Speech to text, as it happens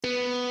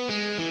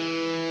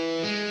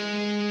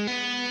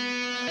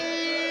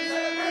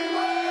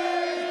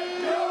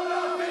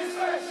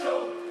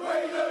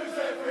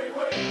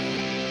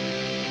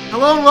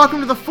Hello and welcome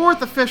to the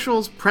fourth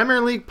Officials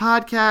Premier League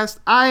podcast.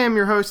 I am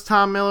your host,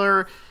 Tom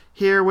Miller,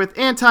 here with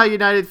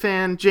anti-United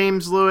fan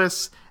James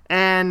Lewis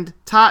and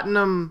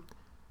Tottenham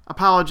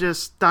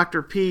apologist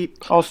Dr. Pete.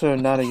 Also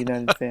not a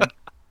United fan.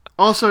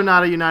 Also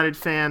not a United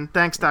fan.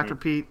 Thanks, Dr.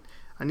 Pete.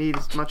 I need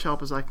as much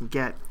help as I can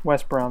get.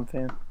 West Brom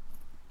fan.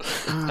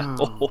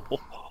 Oh.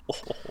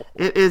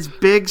 It is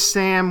Big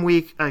Sam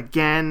week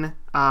again.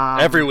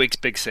 Every week's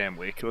Big Sam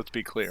week, let's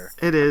be clear.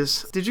 It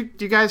is. Do you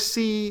guys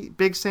see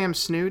Big Sam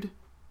snood?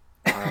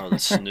 Oh, the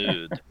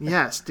snood.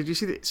 Yes. Did you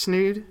see the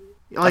snood?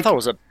 I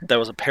thought that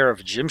was a pair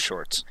of gym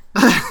shorts.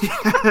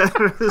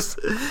 It was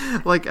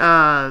like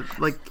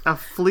a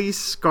fleece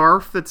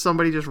scarf that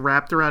somebody just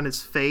wrapped around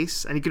his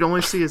face, and you could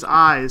only see his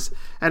eyes.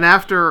 And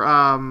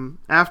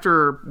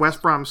after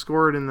West Brom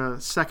scored in the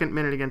second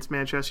minute against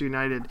Manchester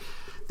United,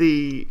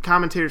 the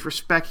commentators were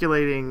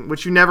speculating,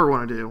 which you never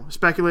want to do,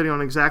 speculating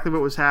on exactly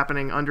what was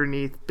happening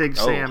underneath Big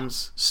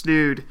Sam's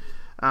snood.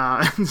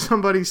 And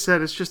somebody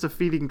said it's just a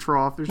feeding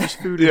trough. There's just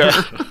food in there.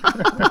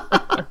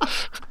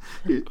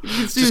 You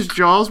can see his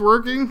jaws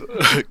working.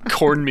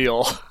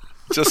 Cornmeal.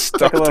 Just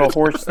stuck like a little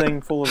horse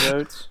thing full of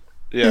oats.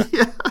 Yeah.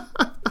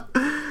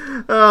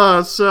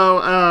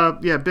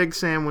 Big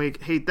Sam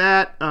week. Hate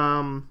that.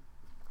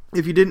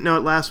 If you didn't know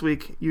it last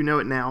week, you know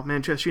it now.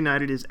 Manchester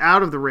United is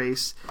out of the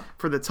race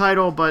for the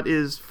title, but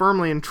is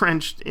firmly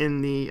entrenched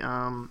in the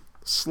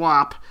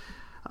slop.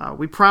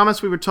 We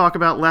promised we would talk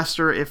about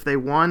Leicester if they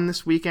won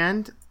this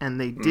weekend, and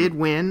they did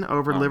win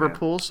over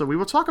Liverpool, so we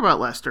will talk about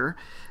Leicester.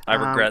 I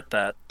regret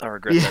that. I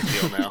regret that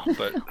deal now.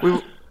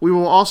 But we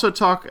will also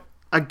talk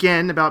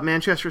again about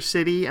Manchester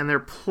City and their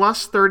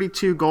plus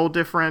 32 goal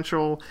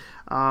differential.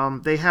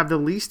 They have the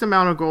least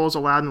amount of goals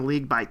allowed in the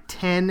league by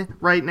 10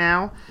 right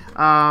now.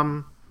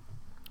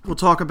 We'll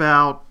talk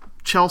about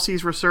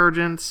Chelsea's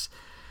resurgence.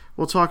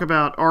 We'll talk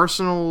about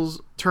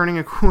Arsenal's turning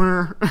a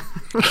corner.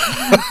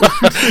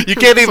 You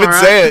can't even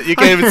say it. You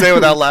can't even say it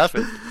without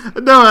laughing.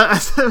 No,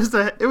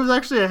 it was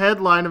actually a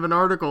headline of an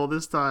article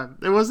this time.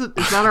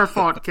 It's not our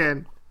fault,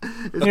 Ken.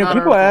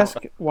 People ask,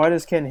 why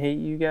does Ken hate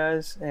you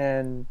guys?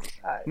 And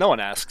no one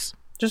asks.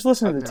 Just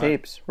listen to the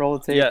tapes. Roll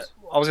the tapes. Yeah,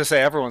 I was going to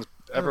say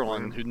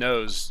everyone who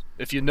knows.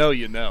 If you know,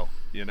 you know.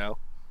 You know?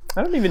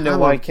 I don't even know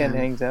why Ken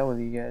hangs out with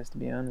you guys, to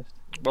be honest.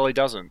 Well, he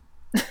doesn't.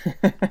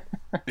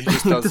 He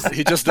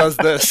just does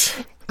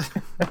this.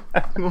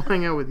 We'll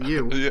hang out with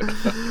you.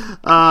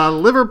 Yeah.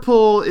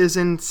 Liverpool is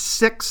in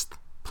 6th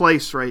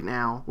place right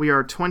now. We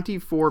are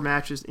 24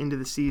 matches into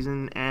the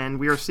season, and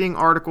we are seeing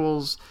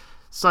articles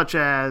such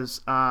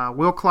as,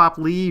 will Klopp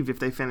leave if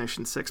they finish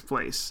in 6th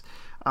place?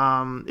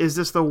 Is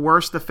this the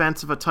worst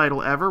defense of a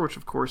title ever? Which,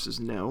 of course, is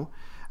no.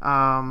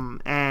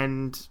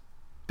 And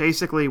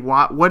basically,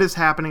 what is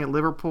happening at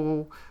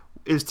Liverpool?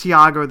 Is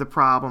Thiago the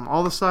problem?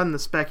 All of a sudden, the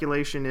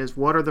speculation is,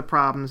 what are the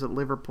problems at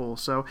Liverpool?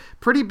 So,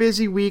 pretty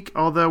busy week,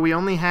 although we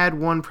only had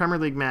one Premier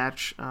League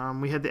match.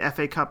 We had the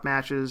FA Cup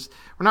matches.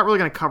 We're not really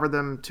going to cover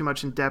them too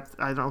much in depth,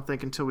 I don't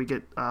think, until we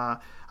get a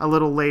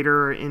little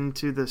later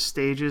into the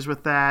stages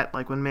with that,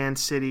 like when Man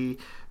City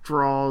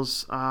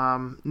draws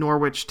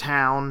Norwich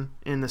Town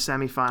in the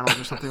semifinals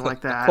or something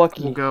like that.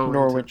 Plucky we'll go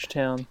Norwich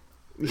Town.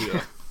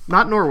 Yeah.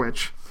 Not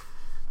Norwich.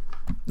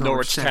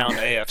 Norwich Town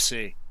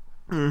AFC.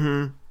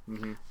 Mm-hmm.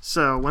 Mm-hmm.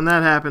 So when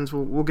that happens,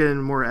 we'll get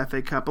into more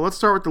FA Cup. But let's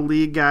start with the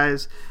league,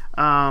 guys.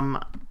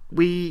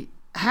 We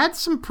had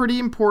some pretty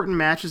important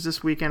matches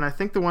this weekend. I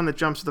think the one that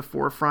jumps to the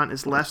forefront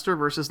is Leicester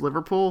versus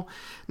Liverpool.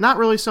 Not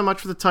really so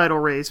much for the title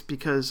race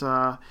because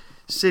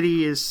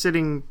City is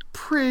sitting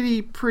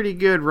pretty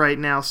good right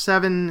now.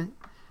 7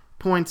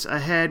 points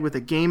ahead with a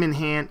game in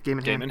hand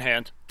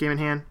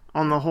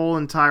on the whole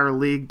entire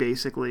league,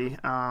 basically.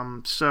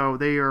 So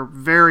they are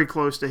very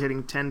close to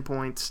hitting 10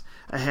 points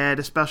ahead,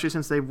 especially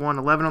since they've won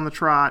 11 on the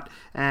trot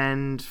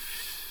and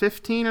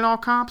 15 in all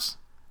comps.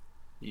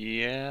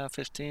 Yeah,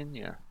 15.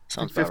 Yeah,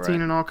 sounds 15 about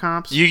right. in all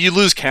comps. You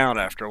lose count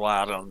after a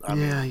while.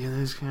 You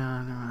lose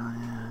count.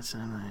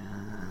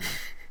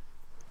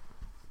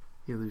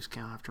 You lose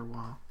count after a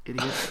while,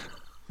 idiot.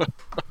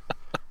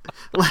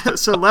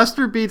 So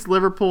Leicester beats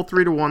Liverpool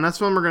 3-1. That's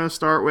when we're going to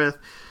start with.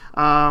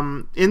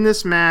 In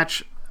this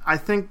match, I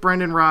think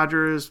Brendan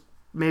Rodgers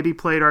maybe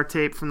played our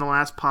tape from the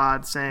last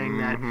pod saying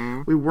that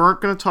we weren't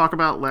going to talk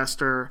about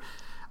Leicester.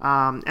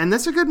 And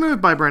that's a good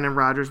move by Brendan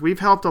Rodgers. We've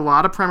helped a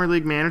lot of Premier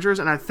League managers,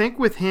 and I think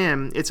with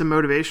him, it's a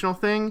motivational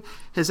thing.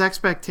 His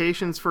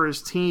expectations for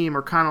his team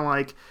are kind of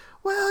like,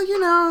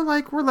 well,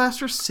 like we're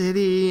Leicester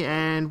City,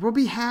 and we'll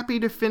be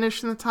happy to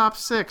finish in the top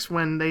 6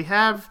 when they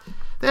have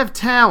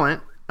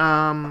talent.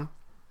 And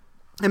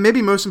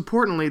maybe most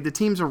importantly, the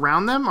teams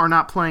around them are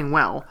not playing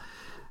well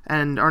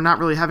and are not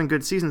really having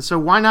good seasons. So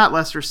why not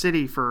Leicester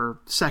City for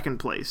 2nd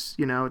place?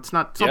 It's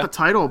not the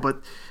title,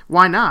 but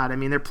why not? I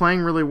mean, they're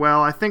playing really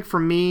well. I think for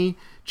me,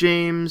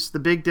 James, the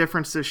big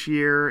difference this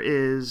year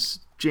is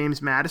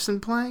James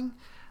Maddison playing.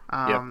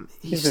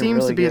 He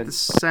seems really to be good at the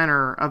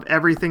center of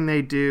everything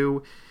they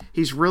do.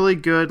 He's really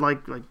good,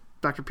 like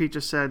Dr. Pete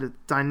just said,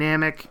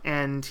 dynamic,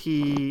 and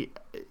he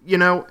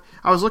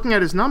I was looking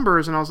at his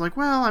numbers and I was like,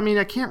 well, I mean,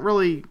 I can't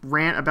really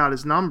rant about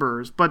his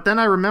numbers. But then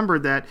I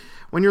remembered that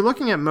when you're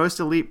looking at most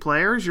elite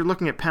players, you're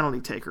looking at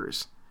penalty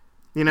takers.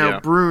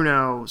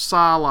 Bruno,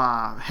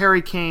 Salah,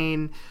 Harry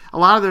Kane, a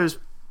lot of those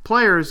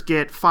players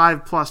get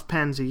 5+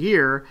 pens a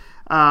year.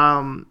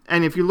 And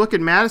if you look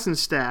at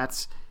Maddison's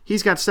stats,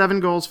 he's got 7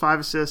 goals, 5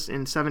 assists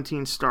in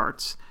 17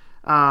 starts.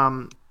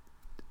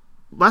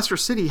 Leicester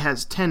City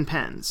has 10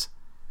 pens.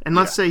 And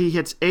let's say he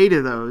hits 8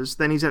 of those,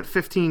 then he's at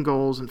 15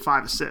 goals and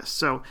 5 assists.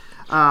 So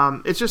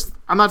it's just,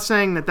 I'm not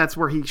saying that that's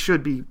where he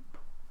should be,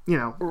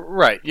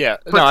 Right, yeah.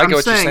 But no, I I'm get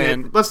what you're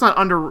saying. Let's not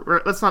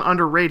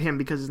underrate him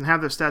because he doesn't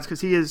have those stats,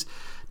 because he is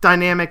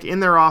dynamic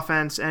in their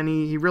offense, and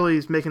he really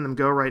is making them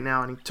go right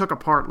now, and he took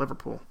apart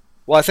Liverpool.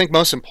 Well, I think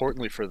most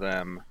importantly for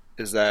them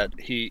is that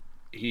he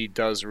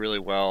does really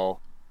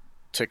well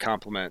to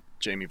complement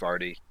Jamie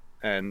Vardy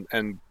and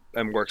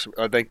works.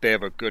 I think they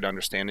have a good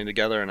understanding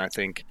together, and I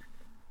think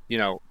you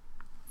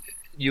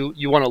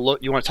want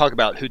to talk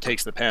about who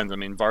takes the pens. I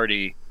mean,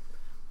 Vardy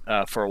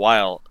for a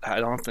while, I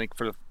don't think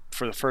for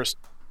the first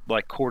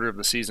quarter of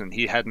the season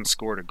he hadn't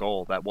scored a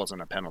goal that wasn't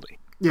a penalty.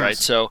 Yes. Right?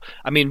 So,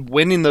 I mean,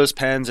 winning those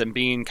pens and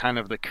being kind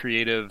of the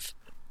creative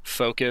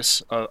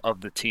focus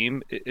of the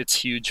team,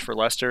 it's huge for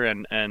Leicester,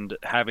 and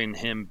having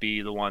him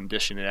be the one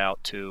dishing it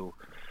out to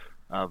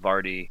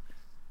Vardy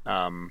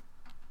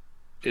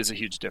is a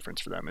huge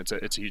difference for them. It's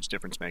a huge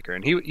difference maker,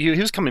 and he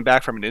was coming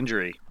back from an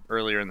injury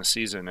earlier in the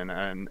season,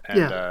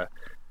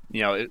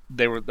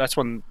 that's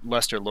when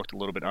Leicester looked a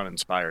little bit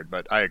uninspired.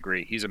 But I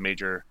agree, he's a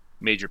major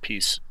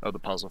piece of the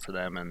puzzle for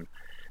them, and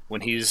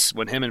when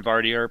him and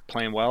Vardy are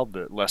playing well,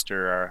 the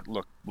Leicester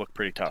look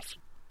pretty tough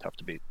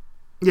to beat.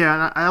 Yeah,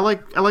 and I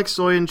like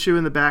Soyuncu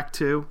in the back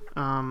too.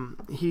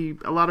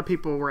 A lot of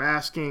people were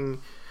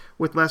asking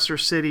with Leicester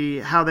City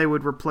how they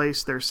would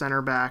replace their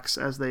center backs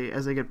as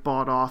they get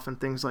bought off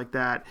and things like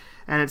that.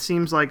 And it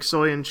seems like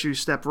Soyuncu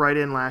stepped right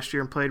in last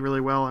year and played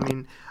really well. I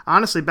mean,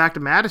 honestly, back to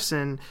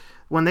Maddison,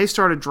 when they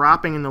started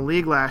dropping in the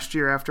league last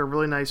year after a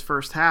really nice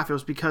first half, it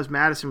was because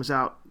Maddison was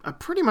out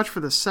pretty much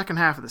for the second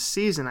half of the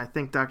season, I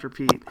think, Dr.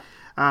 Pete.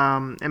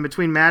 And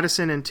between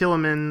Maddison and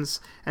Tielemans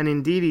and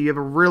Ndidi, you have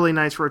a really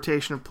nice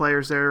rotation of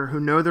players there who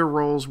know their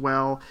roles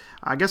well.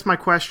 I guess my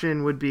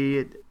question would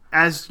be,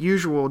 as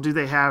usual, do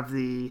they have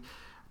the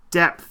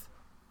depth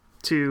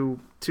to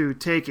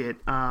take it?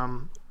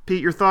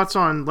 Pete, your thoughts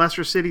on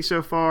Leicester City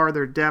so far,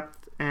 their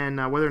depth, and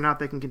whether or not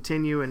they can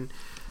continue and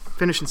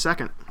finish in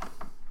second?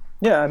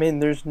 Yeah, I mean,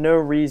 there's no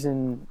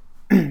reason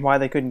why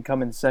they couldn't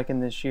come in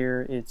second this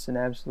year. It's an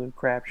absolute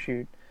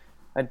crapshoot.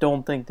 I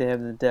don't think they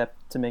have the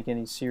depth to make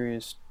any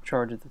serious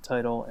charge at the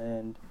title,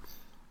 and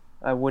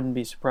I wouldn't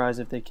be surprised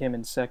if they came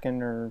in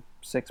second or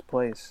sixth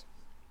place.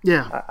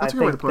 Yeah, that's a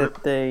good way to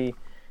put it.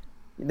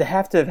 They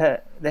have to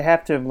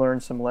have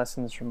learned some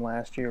lessons from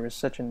last year. It was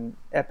such an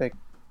epic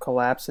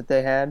collapse that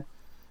they had,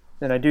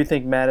 and I do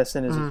think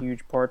Maddison is a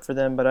huge part for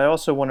them. But I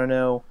also want to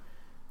know,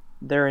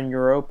 they're in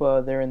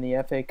Europa, they're in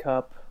the FA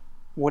Cup.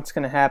 What's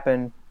going to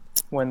happen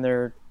when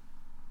the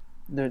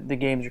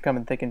games are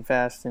coming thick and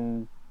fast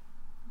in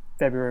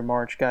February,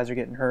 March? Guys are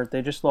getting hurt.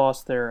 They just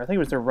lost I think it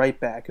was their right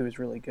back, who was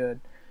really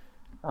good,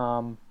 with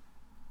an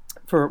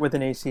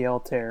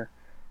ACL tear.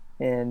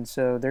 And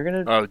so they're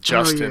going to... Oh,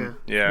 Justin.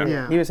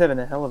 Yeah. He was having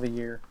a hell of a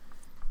year.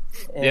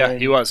 And,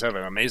 he was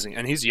having amazing.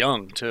 And he's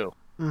young, too.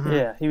 Mm-hmm.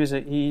 Yeah,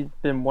 he's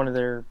been one of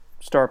their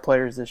star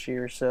players this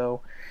year.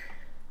 So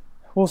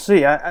we'll see.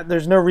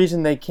 There's no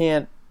reason they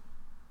can't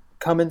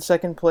come in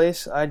second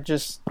place.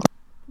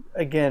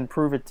 Again,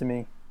 prove it to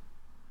me.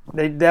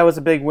 That was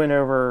a big win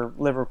over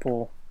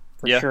Liverpool,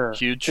 for sure.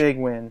 Huge. Big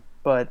win.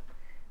 But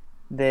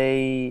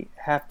they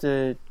have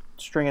to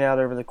string it out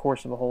over the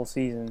course of a whole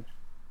season.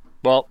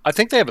 Well, I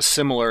think they have a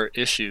similar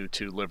issue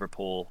to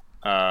Liverpool,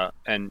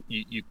 and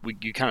you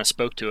kind of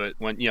spoke to it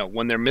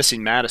when they're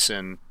missing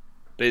Maddison,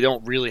 they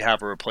don't really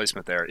have a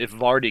replacement there. If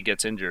Vardy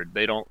gets injured,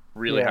 they don't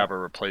really have a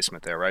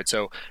replacement there, right?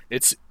 So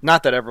it's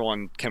not that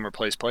everyone can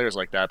replace players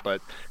like that,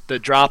 but the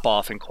drop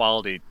off in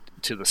quality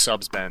to the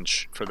subs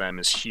bench for them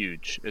is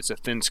huge. It's a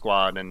thin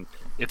squad, and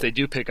if they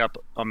do pick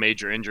up a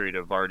major injury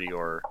to Vardy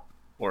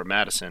or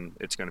Maddison,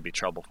 it's going to be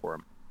trouble for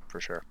them for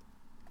sure.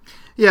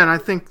 Yeah, and I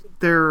think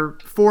their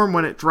form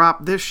when it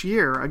dropped this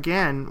year,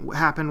 again,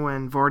 happened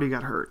when Vardy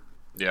got hurt.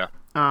 Yeah.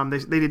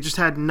 They just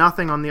had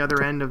nothing on the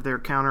other end of their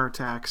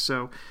counterattack.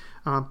 So,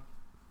 I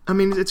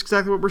mean, it's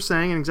exactly what we're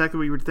saying and exactly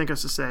what you would think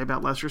us to say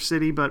about Leicester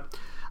City. But,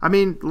 I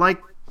mean, like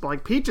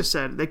Pete just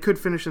said, they could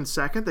finish in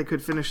second. They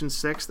could finish in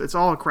sixth. It's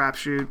all a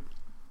crapshoot.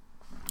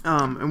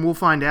 And we'll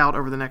find out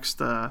over the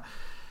next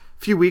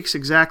few weeks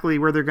exactly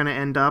where they're going to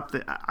end up.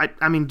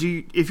 I mean,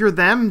 if you're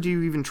them, do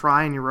you even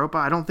try in Europa?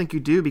 I don't think you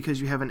do,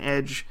 because you have an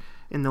edge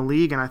in the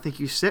league, and I think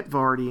you sit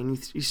Vardy and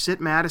you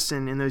sit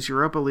Maddison in those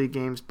Europa League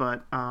games.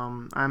 But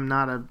I'm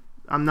not a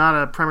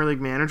Premier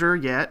League manager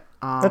yet.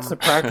 That's the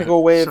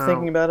practical way of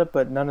thinking about it,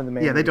 but none of the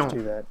managers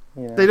do that.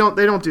 You know? They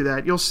don't do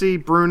that. You'll see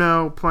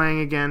Bruno playing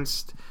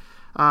against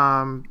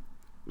Sociedad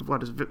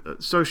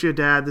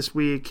this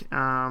week.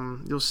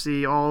 You'll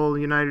see all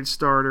United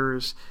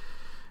starters.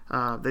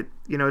 that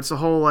it's a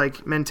whole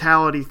like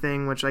mentality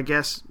thing, which I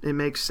guess it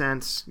makes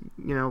sense.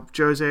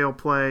 Jose will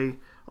play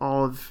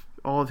all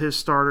of his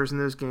starters in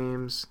those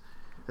games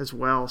as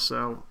well.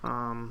 So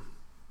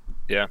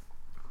yeah,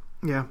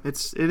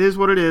 it is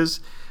what it is.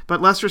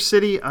 But Leicester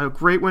City, a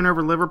great win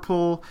over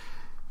Liverpool.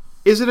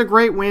 Is it a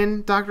great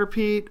win, Dr.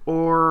 Pete,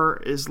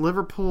 or is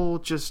Liverpool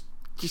just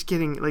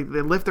getting like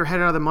they lift their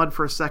head out of the mud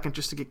for a second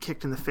just to get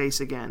kicked in the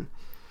face again?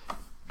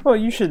 Well,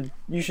 you should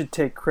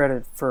take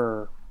credit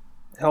for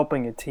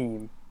helping a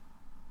team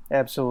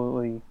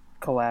absolutely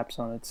collapse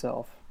on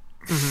itself.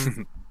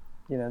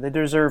 They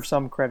deserve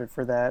some credit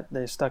for that.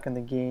 They stuck in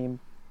the game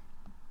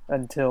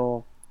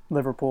until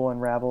Liverpool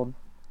unraveled,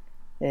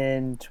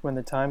 and when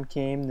the time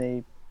came,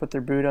 they put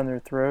their boot on their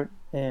throat.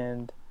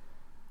 And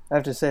I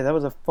have to say that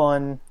was a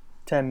fun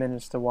 10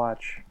 minutes to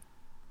watch.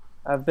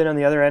 I've been on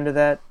the other end of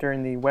that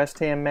during the West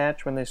Ham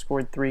match when they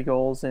scored 3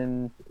 goals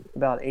in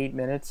about 8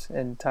 minutes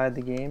and tied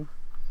the game.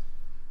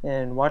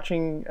 And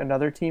watching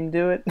another team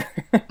do it,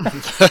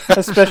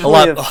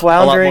 especially a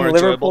floundering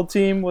Liverpool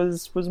team,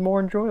 was more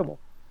enjoyable.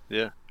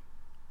 Yeah.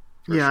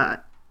 Yeah,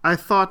 sure. I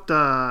thought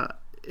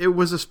it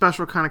was a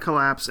special kind of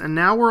collapse. And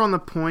now we're on the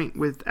point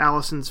with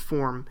Alisson's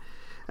form,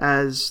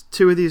 as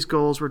 2 of these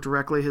goals were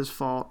directly his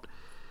fault.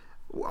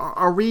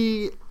 Are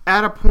we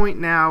at a point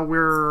now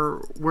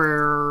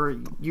where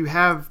you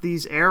have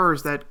these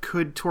errors that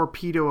could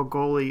torpedo a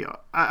goalie?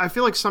 I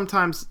feel like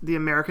sometimes the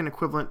American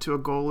equivalent to a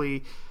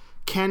goalie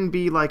can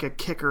be like a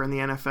kicker in the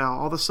NFL.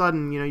 All of a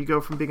sudden, you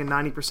go from being a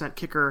 90%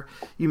 kicker,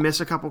 you miss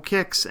a couple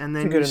kicks, and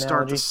then you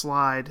start to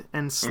slide.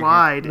 Lose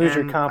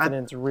your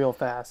confidence real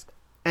fast.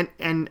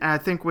 And I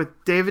think with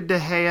David De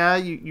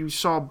Gea, you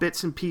saw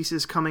bits and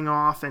pieces coming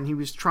off, and he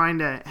was trying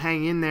to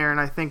hang in there. And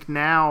I think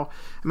now,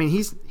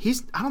 he's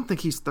I don't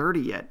think he's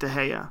 30 yet, De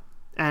Gea.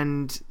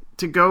 And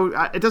to go,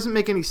 it doesn't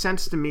make any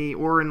sense to me,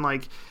 or in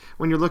like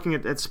when you're looking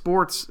at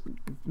sports,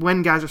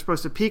 when guys are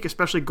supposed to peak,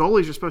 especially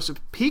goalies are supposed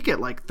to peak at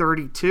like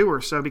 32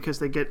 or so because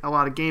they get a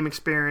lot of game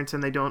experience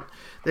and they don't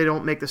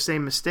make the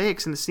same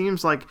mistakes. And it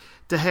seems like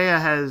De Gea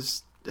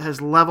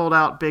has leveled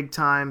out big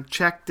time.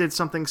 Czech did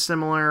something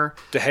similar.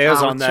 De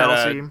Gea's on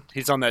that.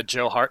 He's on that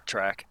Joe Hart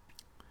track.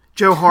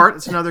 Joe Hart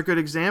is another good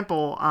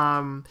example.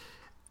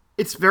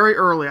 It's very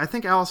early. I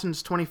think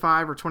Alisson's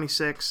 25 or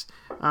 26,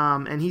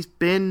 and he's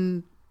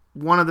been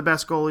one of the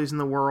best goalies in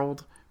the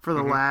world for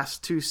the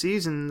last 2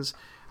 seasons.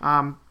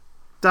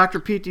 Dr.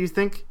 Pete, do you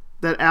think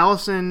that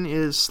Alisson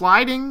is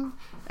sliding,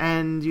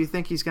 and do you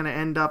think he's going to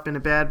end up in a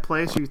bad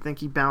place, or do you think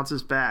he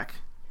bounces back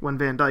when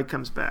Van Dijk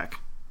comes back?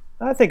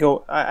 I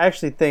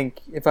actually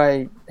think if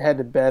I had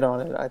to bet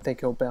on it, I think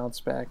he'll bounce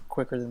back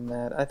quicker than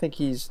that. I think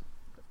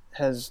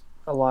has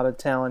a lot of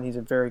talent. He's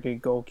a very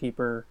good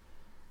goalkeeper,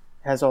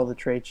 has all the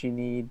traits you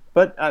need.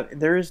 But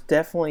there is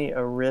definitely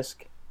a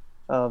risk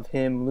of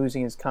him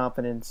losing his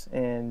confidence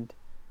and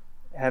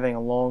having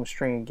a long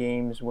string of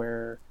games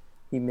where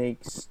he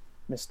makes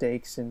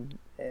mistakes, and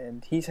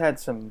he's had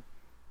some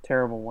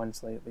terrible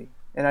ones lately.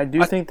 And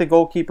I think the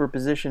goalkeeper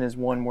position is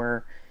one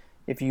where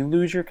if you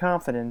lose your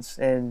confidence,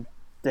 and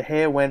De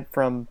Gea went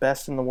from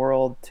best in the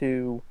world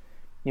to,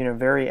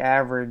 very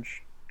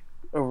average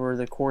over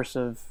the course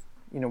of,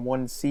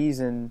 one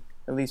season,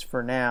 at least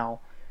for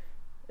now.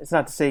 It's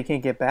not to say he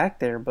can't get back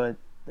there, but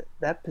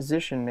that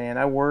position, man,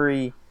 I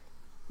worry.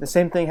 The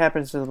same thing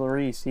happens to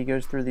Lloris. He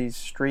goes through these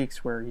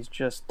streaks where he's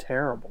just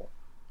terrible.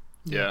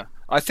 Yeah.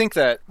 I think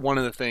that one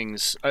of the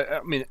things,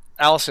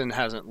 Alisson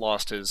hasn't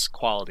lost his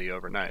quality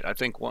overnight.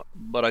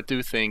 But I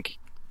do think,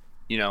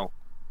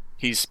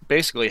 he's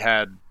basically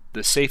had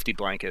the safety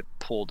blanket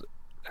pulled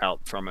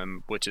out from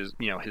him, which is,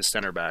 his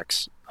center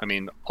backs.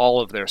 All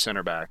of their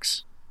center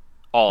backs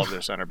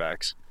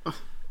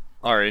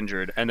are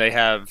injured, and they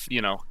have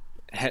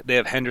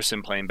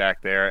Henderson playing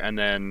back there, and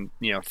then,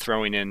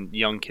 throwing in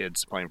young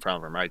kids playing in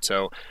front of him, right?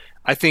 So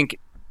I think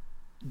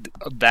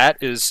that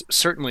is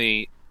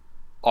certainly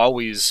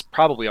always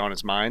probably on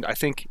his mind. I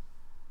think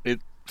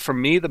for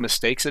me, the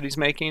mistakes that he's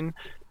making,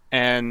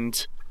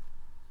 and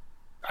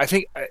I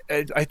think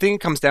it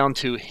comes down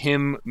to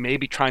him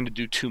maybe trying to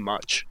do too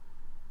much,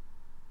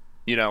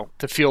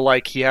 to feel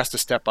like he has to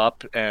step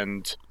up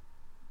and,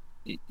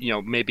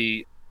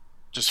 maybe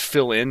just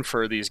fill in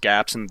for these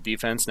gaps in the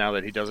defense now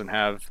that he doesn't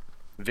have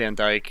Van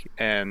Dijk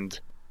and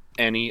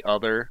any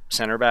other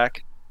center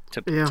back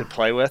to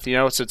play with.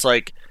 So it's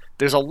like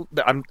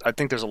I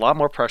think there's a lot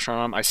more pressure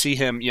on him. I see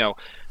him,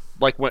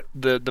 like what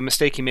the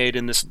mistake he made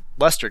in this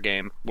Leicester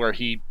game where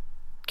he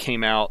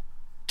came out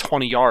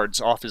 20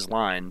 yards off his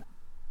line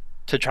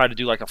to try to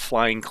do like a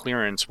flying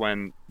clearance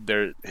when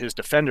his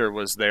defender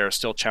was there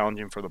still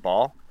challenging for the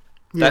ball.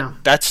 Yeah.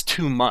 That's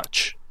too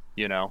much,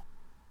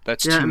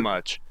 That's too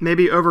much.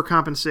 Maybe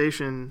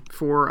overcompensation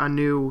for a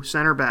new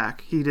center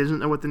back. He doesn't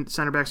know what the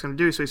center back's going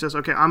to do, so he says,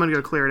 okay, I'm going to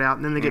go clear it out.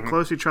 And then they get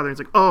close to each other, and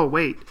it's like, oh,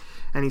 wait.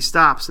 And he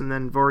stops, and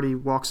then Vardy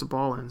walks the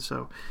ball in.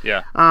 So,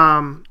 yeah.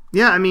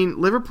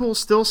 Liverpool's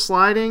still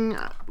sliding.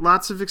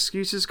 Lots of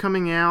excuses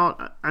coming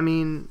out.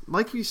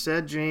 Like you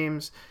said,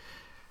 James,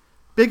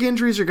 big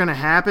injuries are going to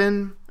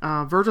happen.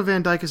 Virgil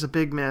van Dijk is a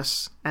big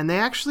miss, and they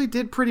actually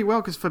did pretty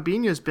well because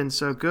Fabinho's been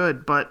so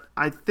good. But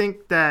I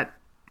think that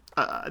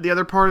the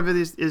other part of it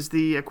is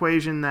the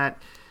equation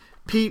that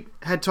Pete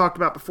had talked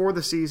about before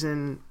the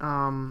season,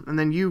 and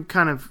then you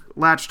kind of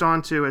latched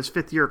onto as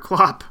fifth-year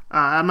Klopp.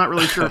 I'm not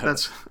really sure if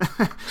that's...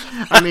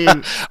 I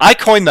mean... I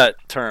coined that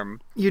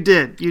term. You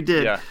did.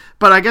 Yeah.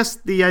 But I guess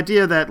the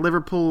idea that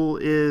Liverpool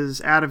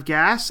is out of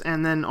gas,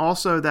 and then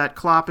also that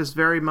Klopp is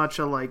very much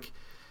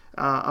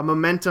a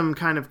momentum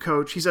kind of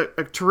coach. He's a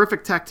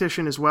terrific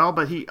tactician as well,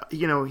 but he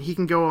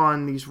can go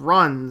on these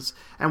runs,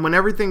 and when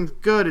everything's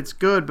good, it's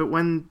good, but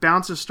when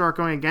bounces start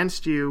going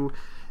against you,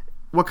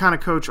 what kind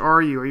of coach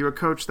are you? Are you a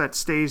coach that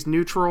stays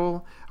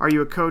neutral? Are you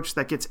a coach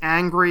that gets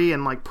angry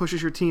and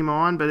pushes your team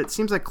on? But it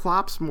seems like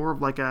Klopp's more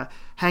of a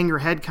hang your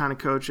head kind of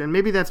coach, and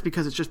maybe that's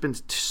because it's just been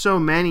so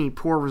many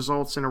poor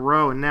results in a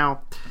row, and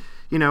now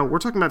we're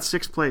talking about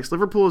sixth place.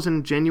 Liverpool is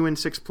in genuine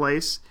sixth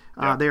place.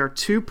 Yeah. They are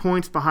 2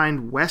 points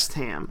behind West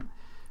Ham,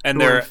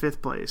 and they're in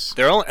fifth place.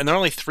 They're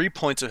only 3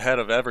 points ahead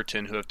of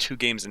Everton, who have 2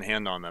 games in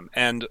hand on them,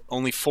 and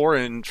only 4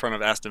 in front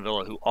of Aston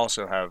Villa, who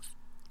also have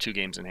 2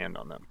 games in hand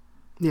on them.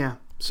 Yeah.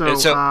 So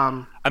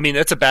I mean,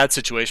 it's a bad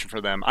situation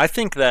for them. I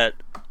think that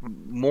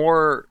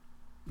more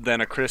than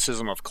a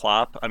criticism of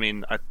Klopp, I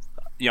mean,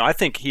 I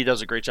think he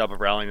does a great job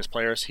of rallying his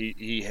players.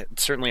 He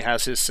certainly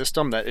has his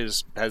system that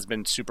has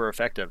been super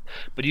effective.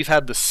 But you've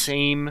had the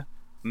same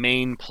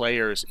main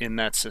players in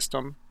that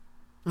system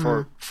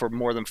for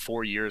more than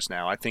 4 years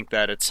now. I think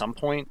that at some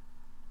point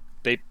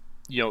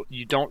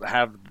you don't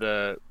have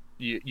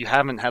you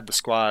haven't had the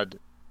squad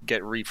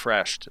get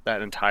refreshed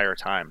that entire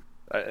time.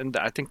 And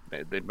I think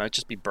they might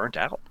just be burnt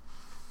out.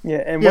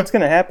 Yeah, and what's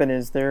going to happen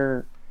is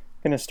they're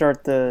going to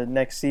start the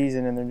next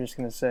season and they're just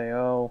going to say,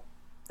 oh,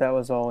 that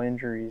was all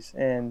injuries.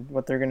 And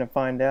what they're going to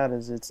find out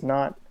is it's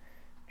not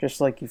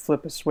just like you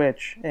flip a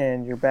switch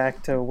and you're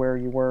back to where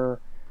you were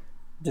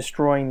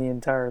destroying the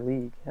entire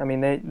league. I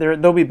mean,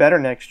 they'll be better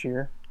next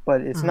year,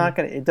 but it's not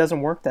going to. It doesn't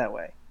work that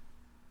way.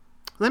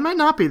 They might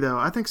not be, though.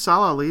 I think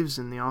Salah leaves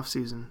in the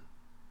offseason.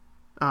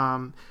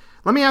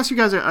 Let me ask you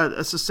guys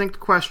a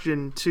succinct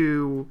question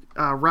to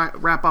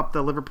wrap up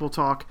the Liverpool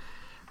talk.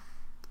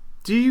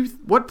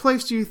 What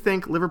place do you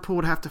think Liverpool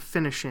would have to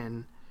finish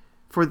in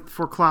for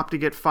Klopp to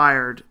get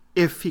fired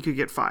if he could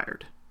get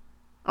fired?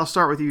 I'll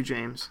start with you,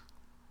 James.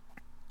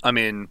 I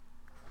mean,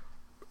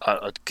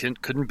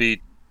 couldn't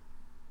be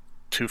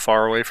too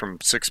far away from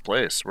sixth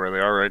place where they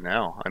are right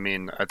now. I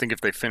mean, I think if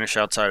they finish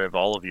outside of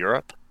all of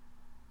Europe,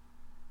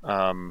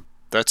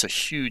 that's a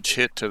huge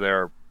hit to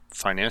their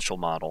financial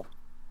model.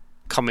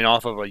 Coming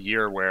off of a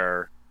year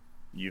where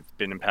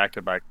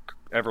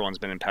everyone's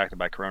been impacted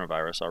by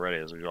coronavirus already,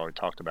 as we've already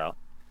talked about.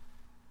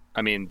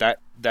 I mean,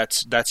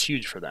 that's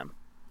huge for them.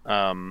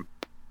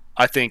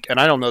 I think, and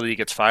I don't know that he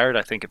gets fired.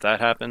 I think if that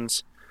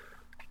happens,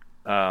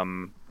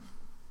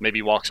 maybe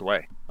he walks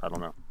away. I don't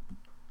know.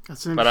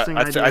 That's an interesting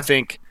idea.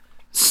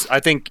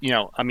 I think,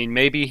 I mean,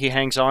 maybe he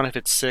hangs on. If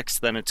it's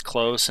sixth, then it's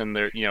close, and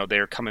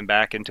they're coming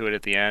back into it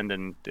at the end,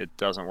 and it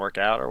doesn't work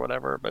out or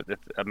whatever. But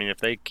if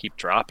they keep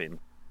dropping,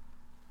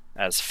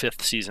 as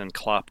fifth season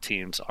Klopp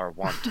teams are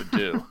wont to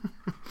do.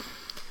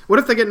 What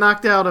if they get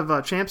knocked out of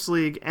Champions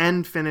League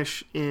and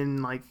finish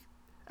in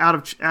out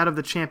of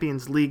the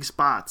Champions League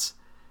spots?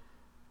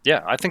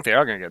 Yeah, I think they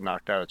are going to get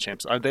knocked out of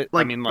Champions.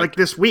 Like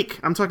this week.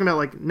 I'm talking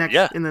about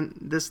next in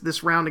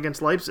this round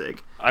against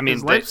Leipzig. I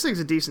mean, Leipzig's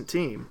a decent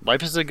team.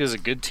 Leipzig is a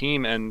good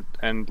team,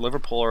 and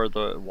Liverpool are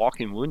the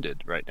walking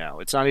wounded right now.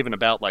 It's not even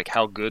about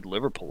how good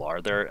Liverpool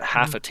are. They're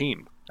half a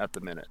team at the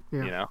minute.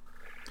 Yeah.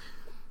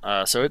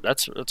 So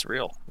that's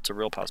real. It's a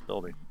real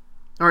possibility.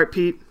 All right,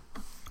 Pete.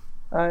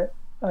 I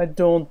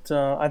don't.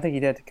 I think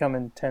he'd have to come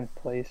in 10th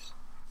place.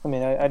 I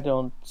mean, I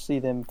don't see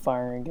them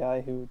firing a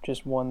guy who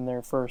just won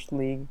their first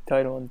league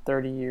title in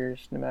 30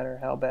 years, no matter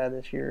how bad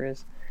this year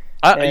is.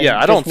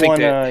 I don't think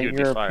that he would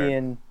be fired.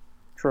 European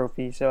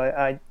trophy. So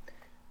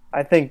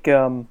I think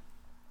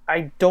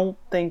I don't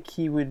think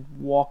he would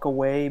walk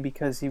away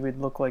because he would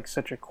look like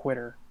such a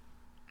quitter.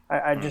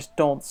 I just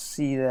don't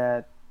see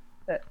that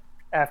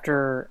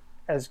after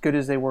as good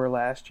as they were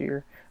last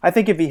year. I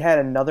think if he had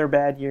another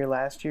bad year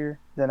last year,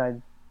 then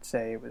I'd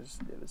say it was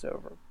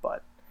over.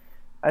 But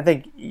I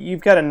think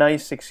you've got a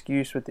nice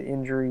excuse with the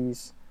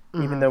injuries,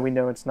 even though we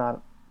know it's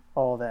not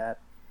all that.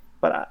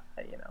 But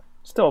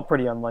still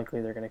pretty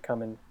unlikely they're going to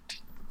come in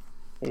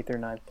 8th or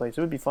 9th place.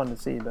 It would be fun to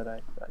see, but I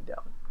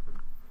doubt it.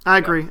 I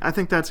agree. I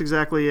think that's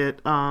exactly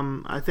it.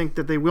 I think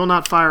that they will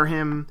not fire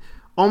him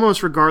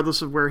almost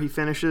regardless of where he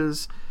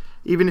finishes,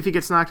 even if he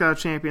gets knocked out of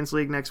Champions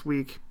League next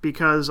week,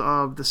 because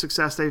of the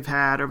success they've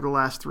had over the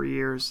last 3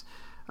 years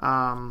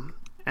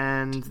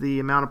and the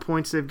amount of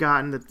points they've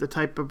gotten, the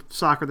type of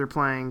soccer they're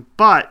playing.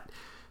 But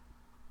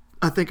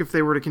I think if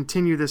they were to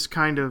continue this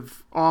kind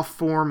of off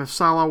form, if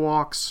Salah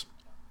walks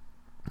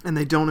and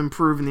they don't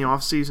improve in the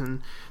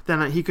offseason,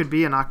 then he could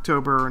be an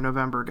October or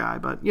November guy.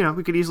 But,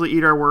 we could easily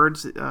eat our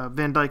words.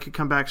 Van Dijk could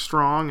come back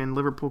strong and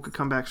Liverpool could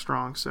come back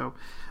strong. So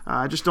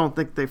I just don't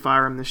think they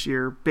fire him this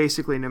year,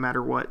 basically no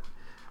matter what.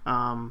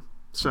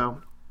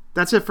 So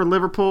That's it for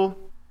Liverpool.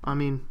 I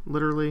mean,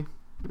 literally,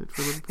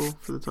 for Liverpool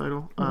for the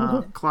title.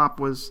 Klopp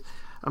was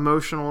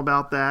emotional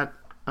about that.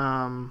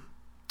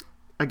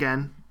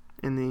 Again,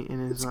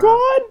 in his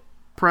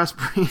press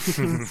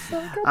briefing.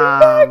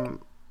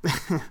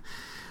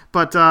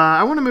 But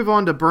I want to move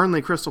on to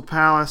Burnley Crystal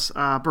Palace.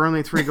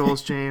 Burnley 3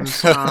 goals,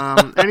 James.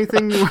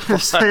 Anything you want to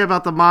say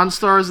about the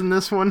Monstars in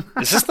this one?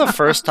 Is this the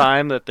first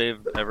time that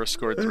they've ever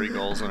scored 3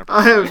 goals in a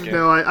I Premier have League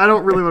no. I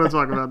don't really want to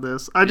talk about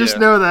this. I just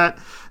know that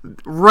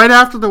right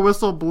after the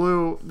whistle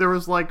blew, there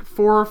was like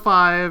 4 or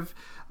 5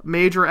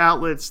 major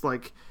outlets.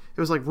 Like it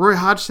was like Roy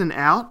Hodgson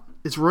out.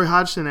 Is Roy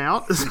Hodgson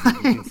out?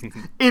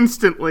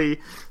 Instantly.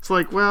 It's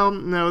like, well,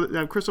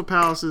 no, Crystal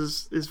Palace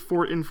is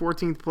in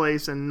 14th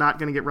place and not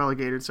going to get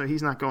relegated, so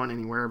he's not going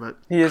anywhere. But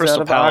he is Crystal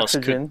out of Palace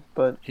oxygen.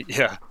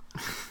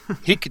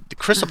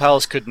 Crystal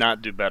Palace could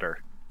not do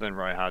better than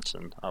Roy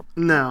Hodgson.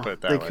 No,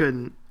 they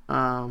couldn't.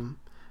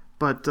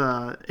 But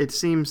it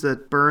seems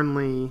that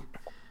Burnley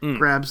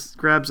grabs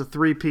a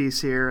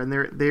 3-piece here, and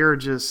they're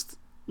just.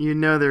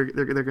 They're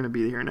going to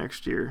be here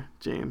next year,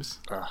 James.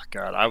 Oh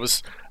God,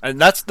 and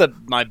that's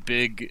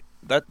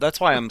that's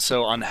why I'm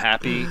so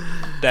unhappy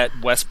that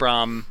West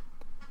Brom,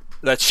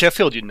 that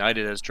Sheffield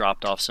United has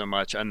dropped off so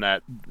much, and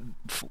that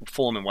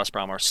Fulham and West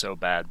Brom are so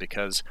bad,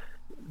 because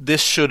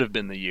this should have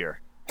been the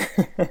year.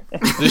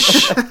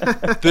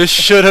 This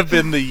should have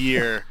been the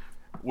year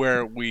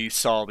where we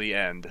saw the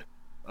end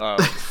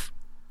of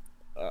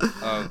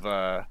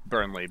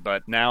Burnley,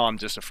 but now I'm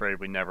just afraid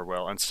we never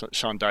will. And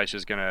Sean Dyche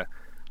is going to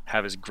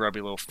have his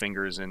grubby little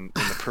fingers in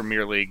the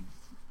Premier League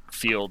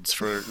fields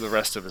for the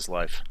rest of his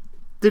life.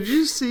 Did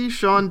you see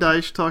Sean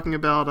Dyche talking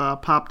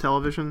about Pop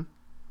Television?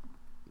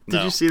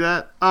 Did you see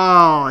that?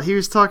 Oh, he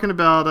was talking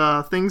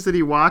about things that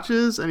he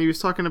watches, and he was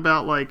talking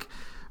about like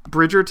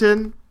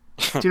Bridgerton.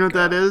 Do you know what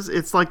that is?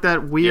 It's like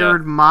that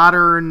weird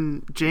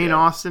modern Jane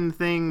Austen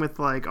thing with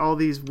like all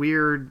these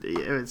weird.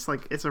 It's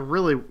a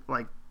really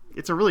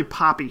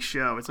poppy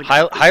show. It's like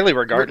highly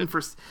regarded.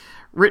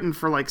 Written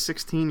for like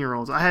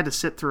 16-year-olds. I had to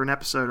sit through an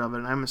episode of it,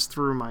 and I almost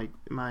threw my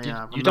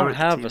You don't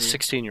have TV. a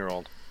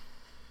 16-year-old.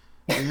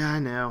 Yeah, I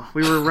know.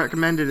 We were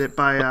recommended it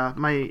by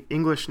my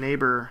English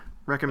neighbor.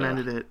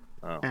 Recommended it,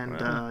 and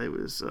it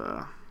was. Is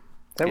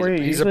that where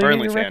you usually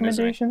Burnley get your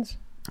recommendations?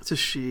 It's a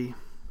she.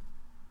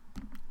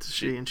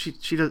 And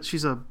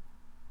she's a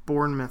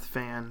Bournemouth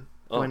fan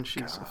when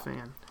she's a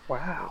fan.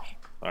 Wow.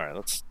 All right,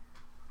 let's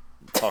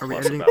talk Are we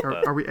less editing? about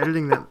that. Are we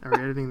editing that? Are we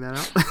editing that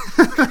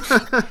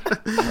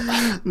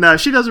out? No,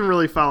 she doesn't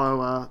really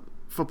follow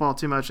football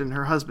too much, and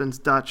her husband's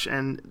Dutch,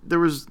 and there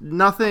was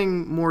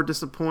nothing more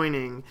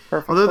disappointing.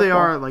 Although they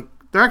are like.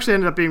 They're actually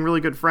ended up being really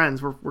good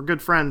friends. We're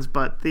good friends,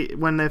 but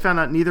when they found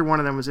out neither one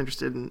of them was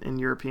interested in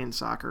European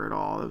soccer at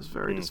all, it was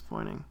very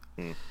disappointing.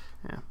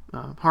 Yeah,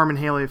 Harmon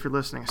Haley, if you're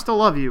listening, I still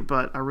love you,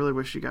 but I really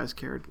wish you guys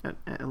cared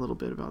a little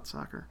bit about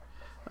soccer.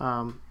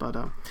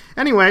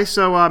 Anyway,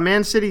 so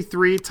Man City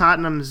 3,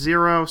 Tottenham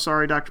 0.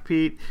 Sorry, Dr.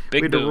 Pete.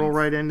 We had to roll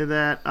right into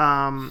that.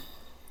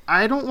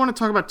 I don't want to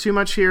talk about too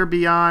much here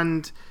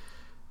beyond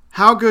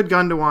how good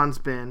Gundogan's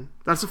been.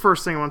 That's the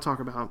first thing I want to talk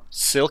about.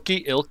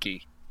 Silky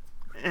Ilky.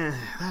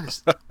 That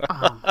is,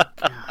 oh my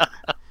God.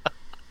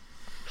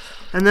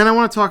 And then I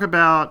want to talk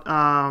about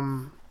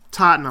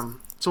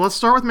Tottenham. So let's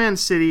start with Man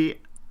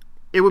City.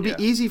 It would be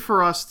easy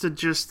for us to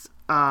just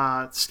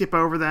skip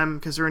over them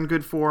because they're in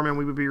good form and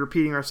we would be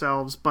repeating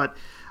ourselves. But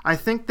I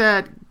think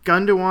that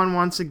Gundogan,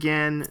 once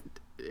again,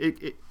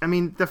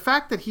 the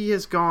fact that he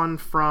has gone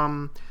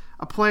from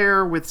a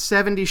player with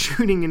 70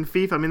 shooting in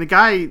FIFA, the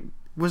guy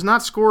was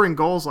not scoring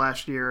goals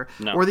last year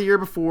or the year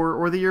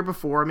before.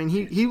 I mean,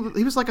 he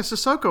was like a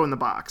Sissoko in the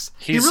box.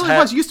 He really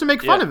was. You used to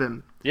make fun of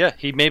him. Yeah,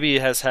 he maybe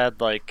has had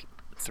like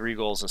 3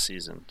 goals a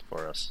season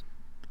for us.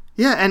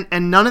 Yeah,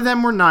 and none of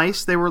them were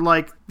nice. They were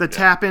like the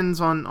tap-ins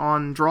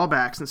on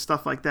drawbacks and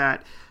stuff like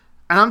that.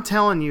 And I'm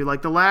telling you,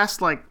 like the last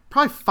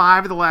probably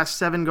 5 of the last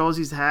 7 goals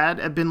he's had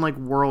have been like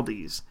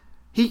worldies.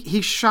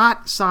 He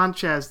shot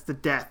Sanchez to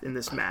death in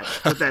this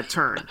match with that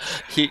turn.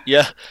 He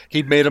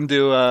made him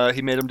do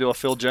a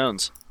Phil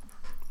Jones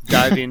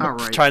diving,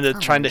 trying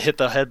to hit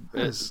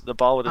the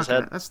ball with his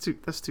head. That's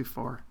too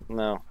far.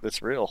 No,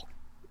 it's real.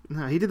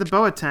 No, he did the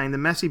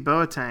Messi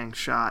Boateng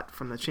shot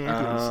from the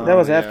Champions League. That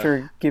was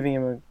after giving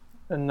him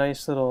a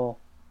nice little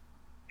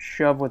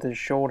shove with his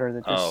shoulder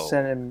that just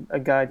sent him a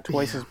guy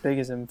twice as big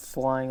as him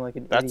flying like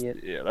an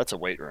idiot. Yeah, that's a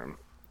weight room.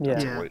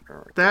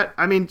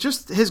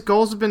 Just his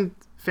goals have been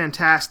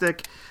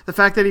fantastic. The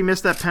fact that he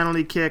missed that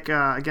penalty kick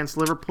against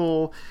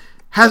Liverpool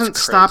hasn't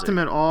stopped him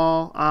at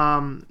all.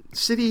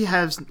 City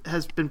has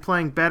been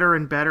playing better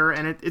and better,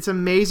 and it's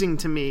amazing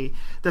to me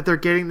that they're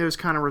getting those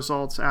kind of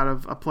results out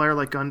of a player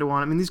like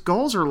Gundogan. These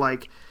goals are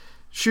like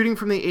shooting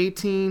from the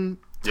 18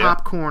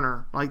 top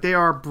corner. Like they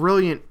are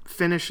brilliant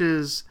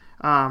finishes.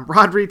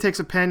 Rodri takes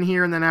a pen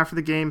here, and then after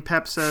the game,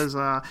 Pep says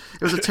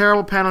it was a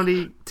terrible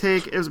penalty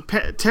take. It was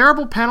a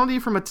terrible penalty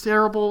from a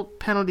terrible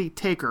penalty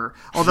taker,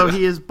 although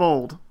he is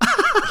bold.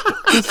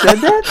 He said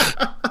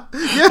that?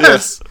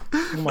 Yes.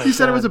 He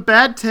said it was a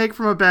bad take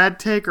from a bad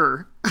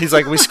taker. He's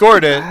like, we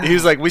scored it. He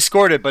was like, we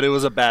scored it, but it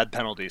was a bad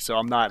penalty, so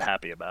I'm not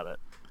happy about it.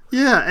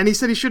 Yeah, and he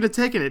said he should have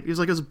taken it. He was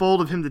like, it was bold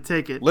of him to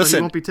take it. Listen, but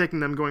he won't be taking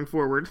them going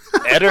forward.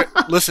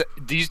 Listen,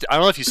 I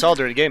don't know if you saw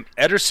during the game.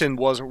 Ederson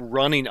was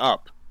running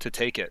up to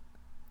take it.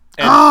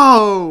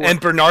 And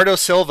Bernardo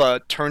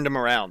Silva turned him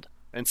around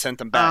and sent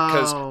them back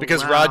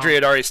because Rodri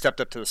had already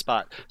stepped up to the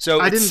spot.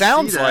 So it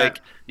sounds like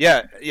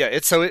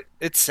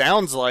it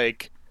sounds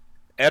like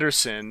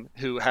Ederson,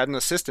 who had an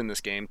assist in this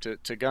game to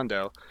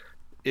Gundo,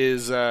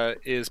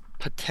 is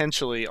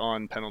potentially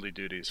on penalty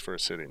duties for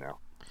City now.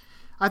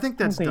 I think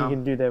that's dumb. I don't think you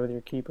can do that with your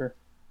keeper.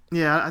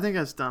 Yeah, I think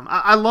that's dumb.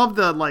 I love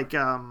the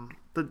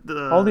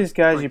all these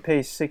guys you pay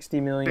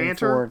 $60 million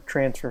banter? for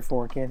transfer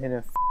for can't hit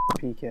a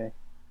PK.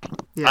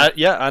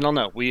 Yeah, I don't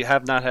know. We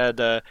have not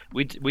had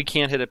we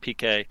can't hit a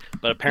PK,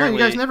 but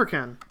apparently you guys never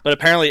can. But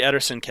apparently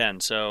Ederson can,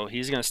 so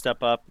he's going to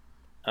step up.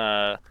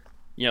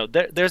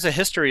 There's a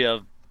history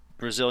of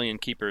Brazilian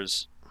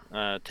keepers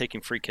taking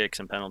free kicks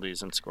and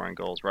penalties and scoring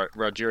goals.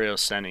 Rogério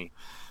Ceni,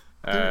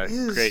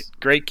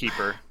 great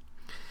keeper.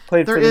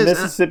 Played for the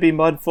Mississippi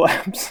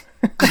Mudflaps.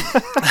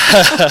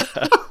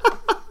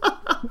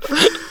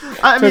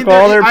 Took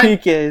all their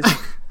PKs.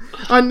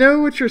 I know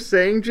what you're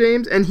saying,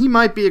 James, and he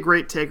might be a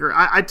great taker.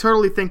 I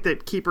totally think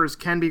that keepers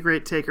can be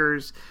great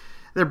takers.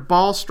 Their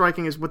ball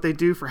striking is what they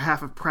do for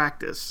half of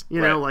practice.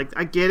 You know, like,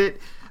 I get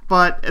it.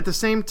 But at the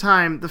same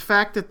time, the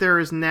fact that there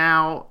is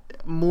now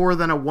more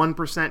than a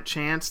 1%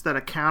 chance that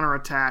a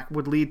counterattack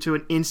would lead to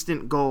an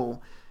instant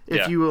goal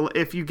if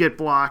you get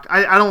blocked.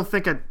 I don't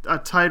think a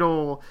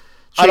title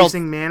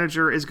chasing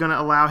manager is going to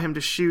allow him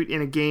to shoot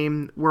in a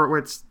game where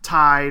it's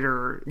tied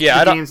or the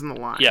game's in the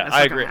line. Yeah,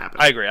 I agree.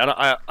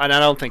 I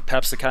don't think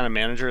Pep's the kind of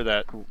manager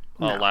that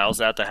allows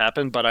that to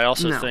happen. But I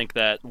also think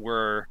that if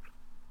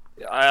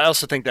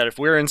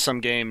we're in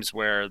some games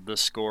where the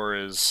score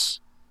is,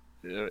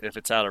 if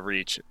it's out of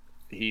reach,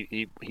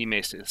 he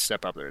may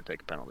step up there and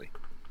take a penalty.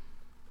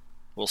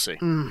 We'll see.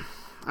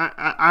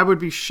 I would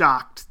be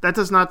shocked. That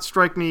does not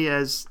strike me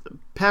as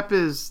Pep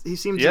is. He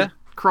seems to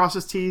cross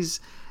his T's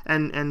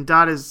and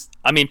dot his.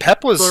 I mean,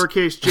 Pep was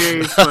lowercase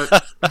J's,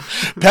 but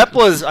Pep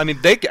was. I mean,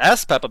 they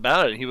asked Pep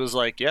about it, and he was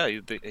like, "Yeah."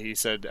 He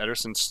said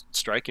Ederson's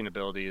striking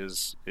ability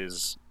is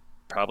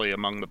probably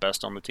among the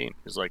best on the team.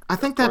 He's like, I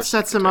think that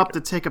sets him up to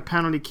take a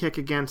penalty kick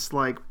against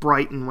like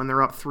Brighton when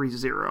they're up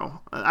 3-0.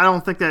 I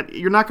don't think that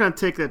you're not going to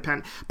take that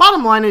pen.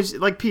 Bottom line is,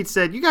 like Pete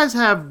said, you guys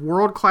have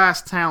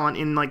world-class talent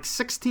in like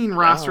 16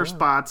 roster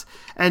spots,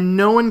 and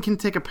no one can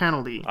take a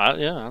penalty. I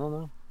don't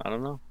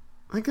know.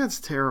 I think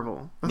that's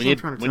terrible. That's what I'm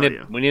trying to tell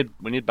you.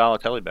 We need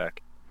Balotelli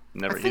back.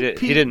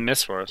 He didn't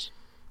miss for us.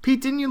 Pete,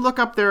 didn't you look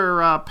up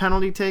their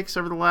penalty takes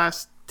over the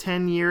last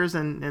 10 years,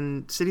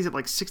 and City's at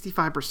like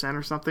 65%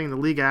 or something, and the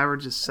league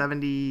average is